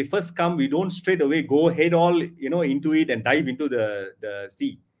when they first come, we don't straight away go head all into it and dive into the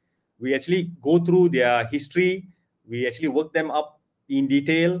sea. We actually go through their history. We actually work them up in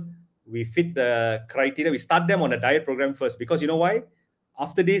detail. We fit the criteria. We start them on a diet program first because you know why?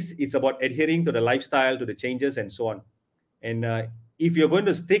 After this, it's about adhering to the lifestyle, to the changes, and so on. And if you're going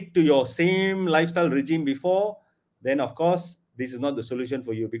to stick to your same lifestyle regime before, then of course this is not the solution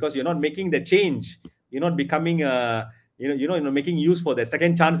for you because you're not making the change. You're not becoming making use for the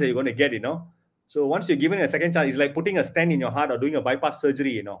second chance that you're going to get. So once you're given a second chance, it's like putting a stent in your heart or doing a bypass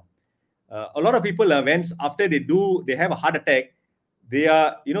surgery. A lot of people events after they have a heart attack, they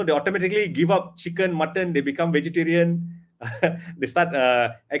automatically give up chicken, mutton, they become vegetarian. They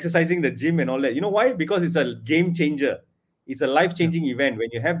start exercising the gym and all that. You know why? Because it's a game changer. It's a life Yeah. changing event. When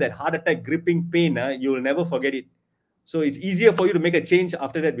you have that heart attack gripping pain, you will never forget it. So it's easier for you to make a change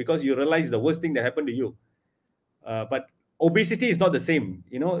after that because you realize the worst thing that happened to you. But obesity is not the same.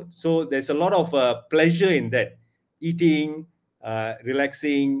 So there's a lot of pleasure in that. Eating,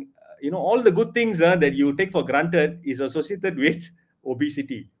 relaxing, all the good things that you take for granted is associated with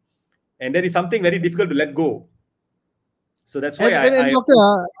obesity, and that is something very difficult to let go. So that's why And I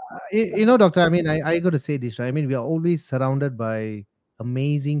doctor, doctor, I mean, I got to say this, right? I mean, we are always surrounded by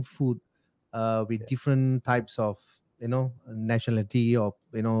amazing food, with yeah, different types of, nationality or,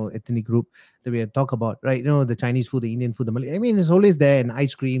 ethnic group that we talk about, right? The Chinese food, the Indian food, the Malay. I mean, it's always there, and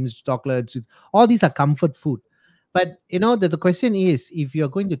ice creams, chocolates, all these are comfort food. But the question is, if you're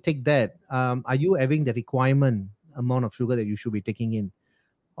going to take that, are you having the requirement amount of sugar that you should be taking in?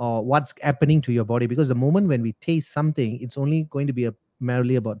 Or what's happening to your body, because the moment when we taste something, it's only going to be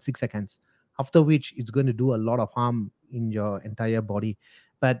merely about 6 seconds, after which it's going to do a lot of harm in your entire body.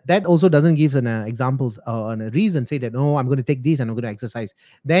 But that also doesn't give an examples or a reason say that, no, I'm going to take this and I'm going to exercise.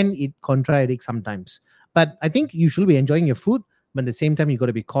 Then it contradicts sometimes. But I think you should be enjoying your food, but at the same time you got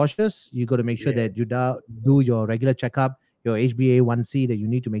to be cautious. You got to make sure that you yes, do your regular checkup, your HbA1c, that you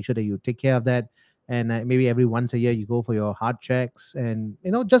need to make sure that you take care of that. And maybe every once a year you go for your heart checks, and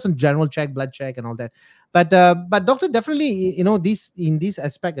just a general check, blood check, and all that. But doctor, definitely, this in this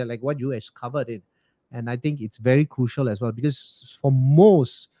aspect, like what you has covered it, and I think it's very crucial as well, because for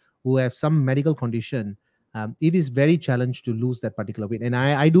most who have some medical condition, it is very challenged to lose that particular weight. And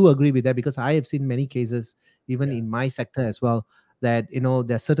I do agree with that, because I have seen many cases even yeah, in my sector as well, that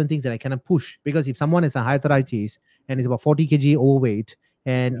there are certain things that I cannot push, because if someone has a arthritis and is about 40 kg overweight,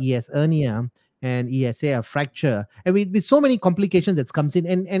 and yeah, he has hernia, and he has, say, a fracture, and with so many complications that comes in,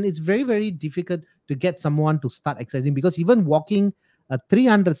 and it's very, very difficult to get someone to start exercising, because even walking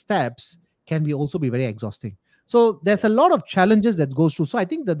 300 steps can be also be very exhausting. So there's yeah, a lot of challenges that goes through. So I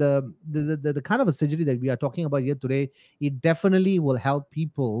think that the kind of a surgery that we are talking about here today, it definitely will help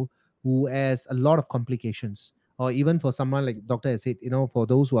people who has a lot of complications, or even for someone like doctor has said, for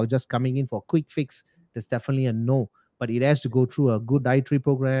those who are just coming in for quick fix, there's definitely a no. But it has to go through a good dietary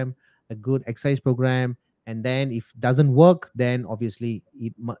program, a good exercise program, and then if doesn't work, then obviously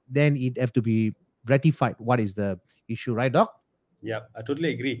then it have to be rectified. What is the issue, right, doc? Yeah, I totally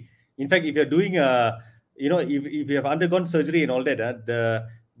agree. In fact, if you're doing if you have undergone surgery and all that, the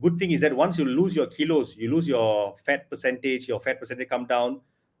good thing is that once you lose your kilos, you lose your fat percentage come down.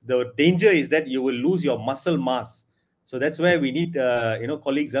 The danger is that you will lose your muscle mass. So that's where we need,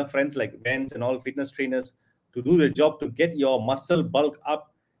 colleagues and friends like Vans and all fitness trainers to do the job to get your muscle bulk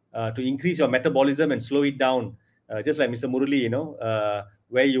up, to increase your metabolism and slow it down. Just like Mr. Murali,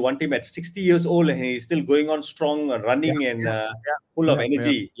 where you want him at 60 years old and he's still going on strong and Yeah, running and yeah, full of yeah, yeah, yeah.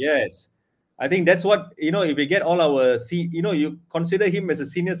 energy. Yes. I think that's what, if we get all our, you consider him as a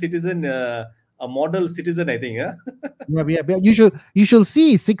senior citizen, a model citizen, I think. Huh? Yeah, yeah, yeah. You should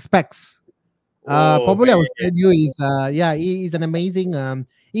see his six packs. Oh, Probably I man. would tell you is yeah, he's an amazing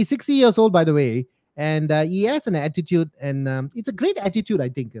he's 60 years old, by the way, and he has an attitude, and it's a great attitude, I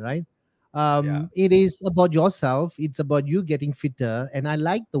think, right? Yeah. It is about yourself, it's about you getting fitter, and I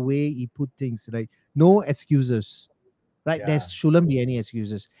like the way he put things, right? No excuses, right? There Yeah. shouldn't be any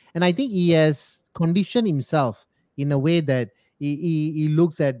excuses. And I think he has conditioned himself in a way that he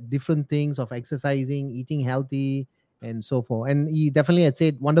looks at different things of exercising, eating healthy, and so forth. And he definitely had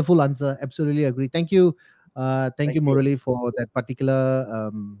said, wonderful answer. Absolutely agree. Thank you. Thank you, Thank you. Murali, for that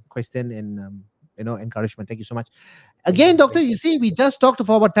particular question and encouragement. Thank you so much. Thank Again, you. doctor, Thank you you. see, we just talked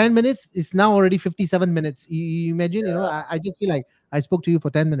for about 10 minutes. It's now already 57 minutes. You imagine, Yeah. I just feel like I spoke to you for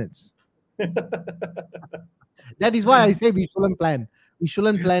 10 minutes. That is why I say we shouldn't plan. We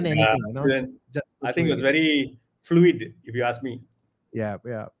shouldn't plan Yeah. anything, Then just go I through think it was it. very fluid, if you ask me. Yeah,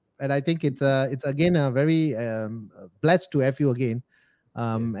 yeah. And I think it's again a very blessed to have you again,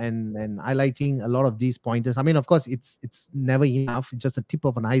 Yes. and highlighting a lot of these pointers. I mean, of course, it's never enough. It's just a tip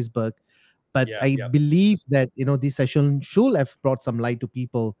of an iceberg, but Yeah. I Yeah. believe that this session should have brought some light to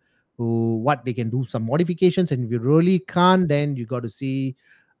people who what they can do some modifications, and if you really can't, then you got to see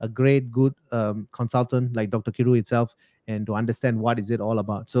a great good consultant like Dr. Kiru itself, and to understand what is it all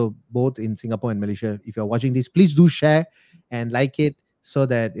about. So both in Singapore and Malaysia, if you're watching this, please do share and like it, so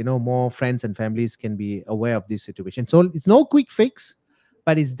that more friends and families can be aware of this situation. So it's no quick fix,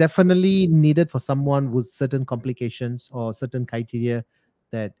 but it's definitely needed for someone with certain complications or certain criteria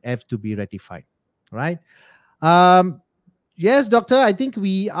that have to be rectified. Right. um yes, doctor, I think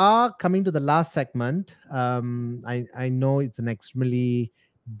we are coming to the last segment. I know it's an extremely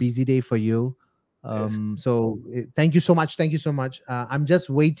busy day for you. Yes. So thank you so much, thank you so much. I'm just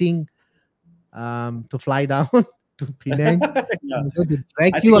waiting to fly down to Penang. Yeah. I'm going to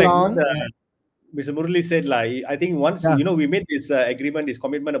drag I you think like what along. Mr. Murali said, like, I think once, Yeah, we made this agreement, this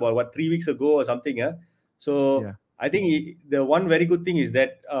commitment about what, 3 weeks ago or something. So yeah, I think the one very good thing is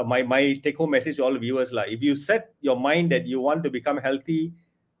that my take home message to all viewers, like, if you set your mind that you want to become healthy,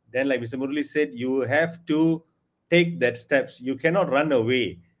 then like Mr. Murali said, you have to take that steps. You cannot run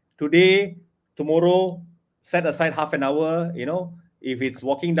away. Today, tomorrow, set aside half an hour. If it's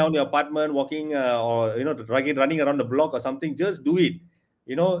walking down your apartment, walking or running around the block or something, just do it.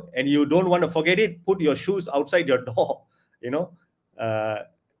 And you don't want to forget it, put your shoes outside your door. you know uh,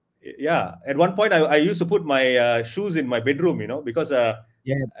 yeah, at one point I used to put my shoes in my bedroom, because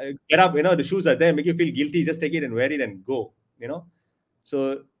yeah. get up, the shoes are there, make you feel guilty, just take it and wear it and go.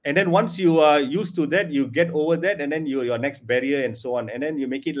 So, and then once you are used to that, you get over that, and then your next barrier and so on, and then you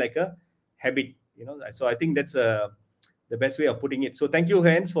make it like a habit. So I think that's the best way of putting it. So thank you,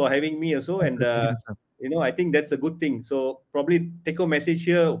 Hans, for having me also. Thank And you, thank you, sir. I think that's a good thing. So probably take a message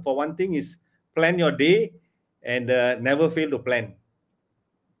here for one thing is plan your day and never fail to plan.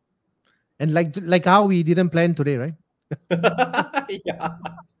 And like how we didn't plan today, right? Yeah.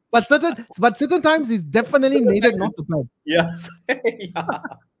 But certain times it's definitely needed Sometimes not to plan. yes. Yeah.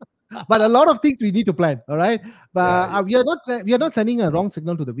 But a lot of things we need to plan. All right. Yeah. But we are not sending a wrong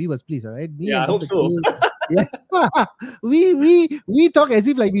signal to the viewers, please. All right. Me Yeah. I and hope Dr. so. Kiru, yeah. we talk as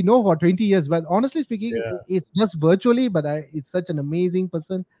if like we know for 20 years, but honestly speaking, Yeah. it's just virtually. But it's such an amazing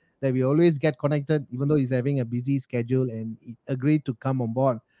person that we always get connected, even though he's having a busy schedule, and he agreed to come on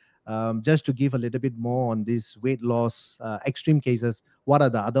board. Just to give a little bit more on this weight loss extreme cases, what are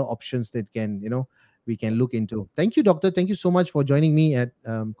the other options that we can look into? Thank you, doctor. Thank you so much for joining me at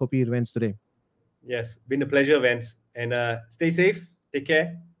Kopi Events today. Yes. Been a pleasure, Vance. And stay safe. Take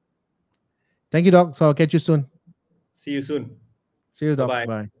care. Thank you, doc. So I'll catch you soon. See you soon. See you, Bye doc. bye.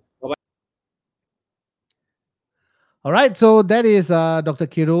 Bye. Bye bye. All right, so that is Dr.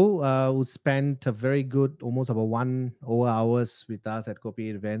 Kiru, who spent a very good, almost about 1 over hours with us at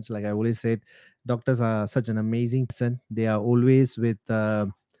Copy Events. Like I always said, doctors are such an amazing person. They are always with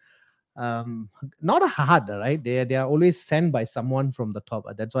um not a hard, right? They are always sent by someone from the top.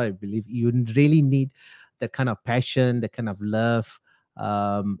 That's why I believe you really need that kind of passion, that kind of love.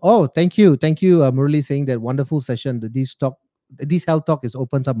 Oh, thank you, Murali, saying that wonderful session. That this health talk is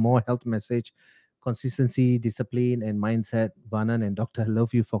opens up more health message, consistency, discipline, and mindset. Banan and Doctor, I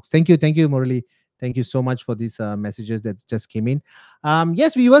love you folks. Thank you, Murali. Thank you so much for these messages that just came in.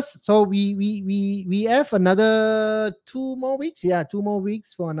 Yes, viewers. So we have another 2 more weeks. Yeah, 2 more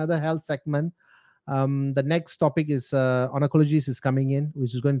weeks for another health segment. The next topic is oncologist is coming in,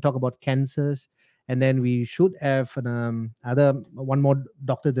 which is going to talk about cancers, and then we should have an, other one more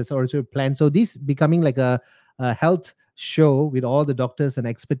doctor that's also planned. So this becoming like a health show with all the doctors and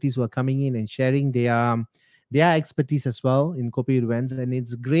expertise who are coming in and sharing their expertise as well in copy events, and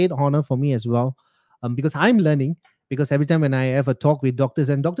it's a great honor for me as well, because I'm learning. Because every time when I have a talk with doctors,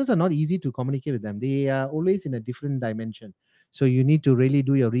 and doctors are not easy to communicate with them, they are always in a different dimension. So you need to really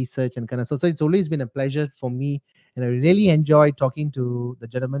do your research and kind of so it's always been a pleasure for me, and I really enjoyed talking to the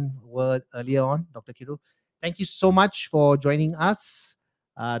gentleman who were earlier on, Dr. Kiru. Thank you so much for joining us,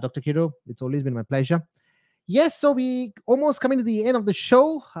 Dr. Kiru. It's always been my pleasure. Yes, so we almost coming to the end of the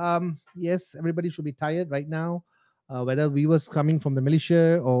show. Yes, everybody should be tired right now, whether we was coming from the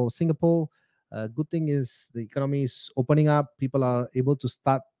Malaysia or Singapore. Good thing is the economy is opening up. People are able to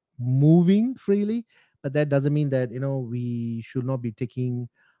start moving freely, but that doesn't mean that we should not be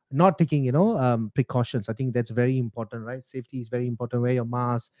not taking precautions. I think that's very important, right? Safety is very important. Wear your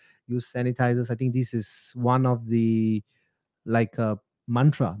mask, use sanitizers. I think this is one of the like a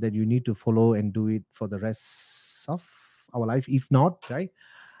mantra that you need to follow and do it for the rest of our life, if not, right?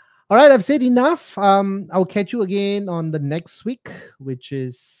 All right, I've said enough. I'll catch you again on the next week, which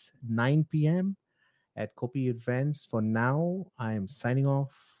is 9 p.m. at Copy Events. For now, I am signing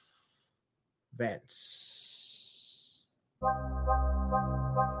off. Vance.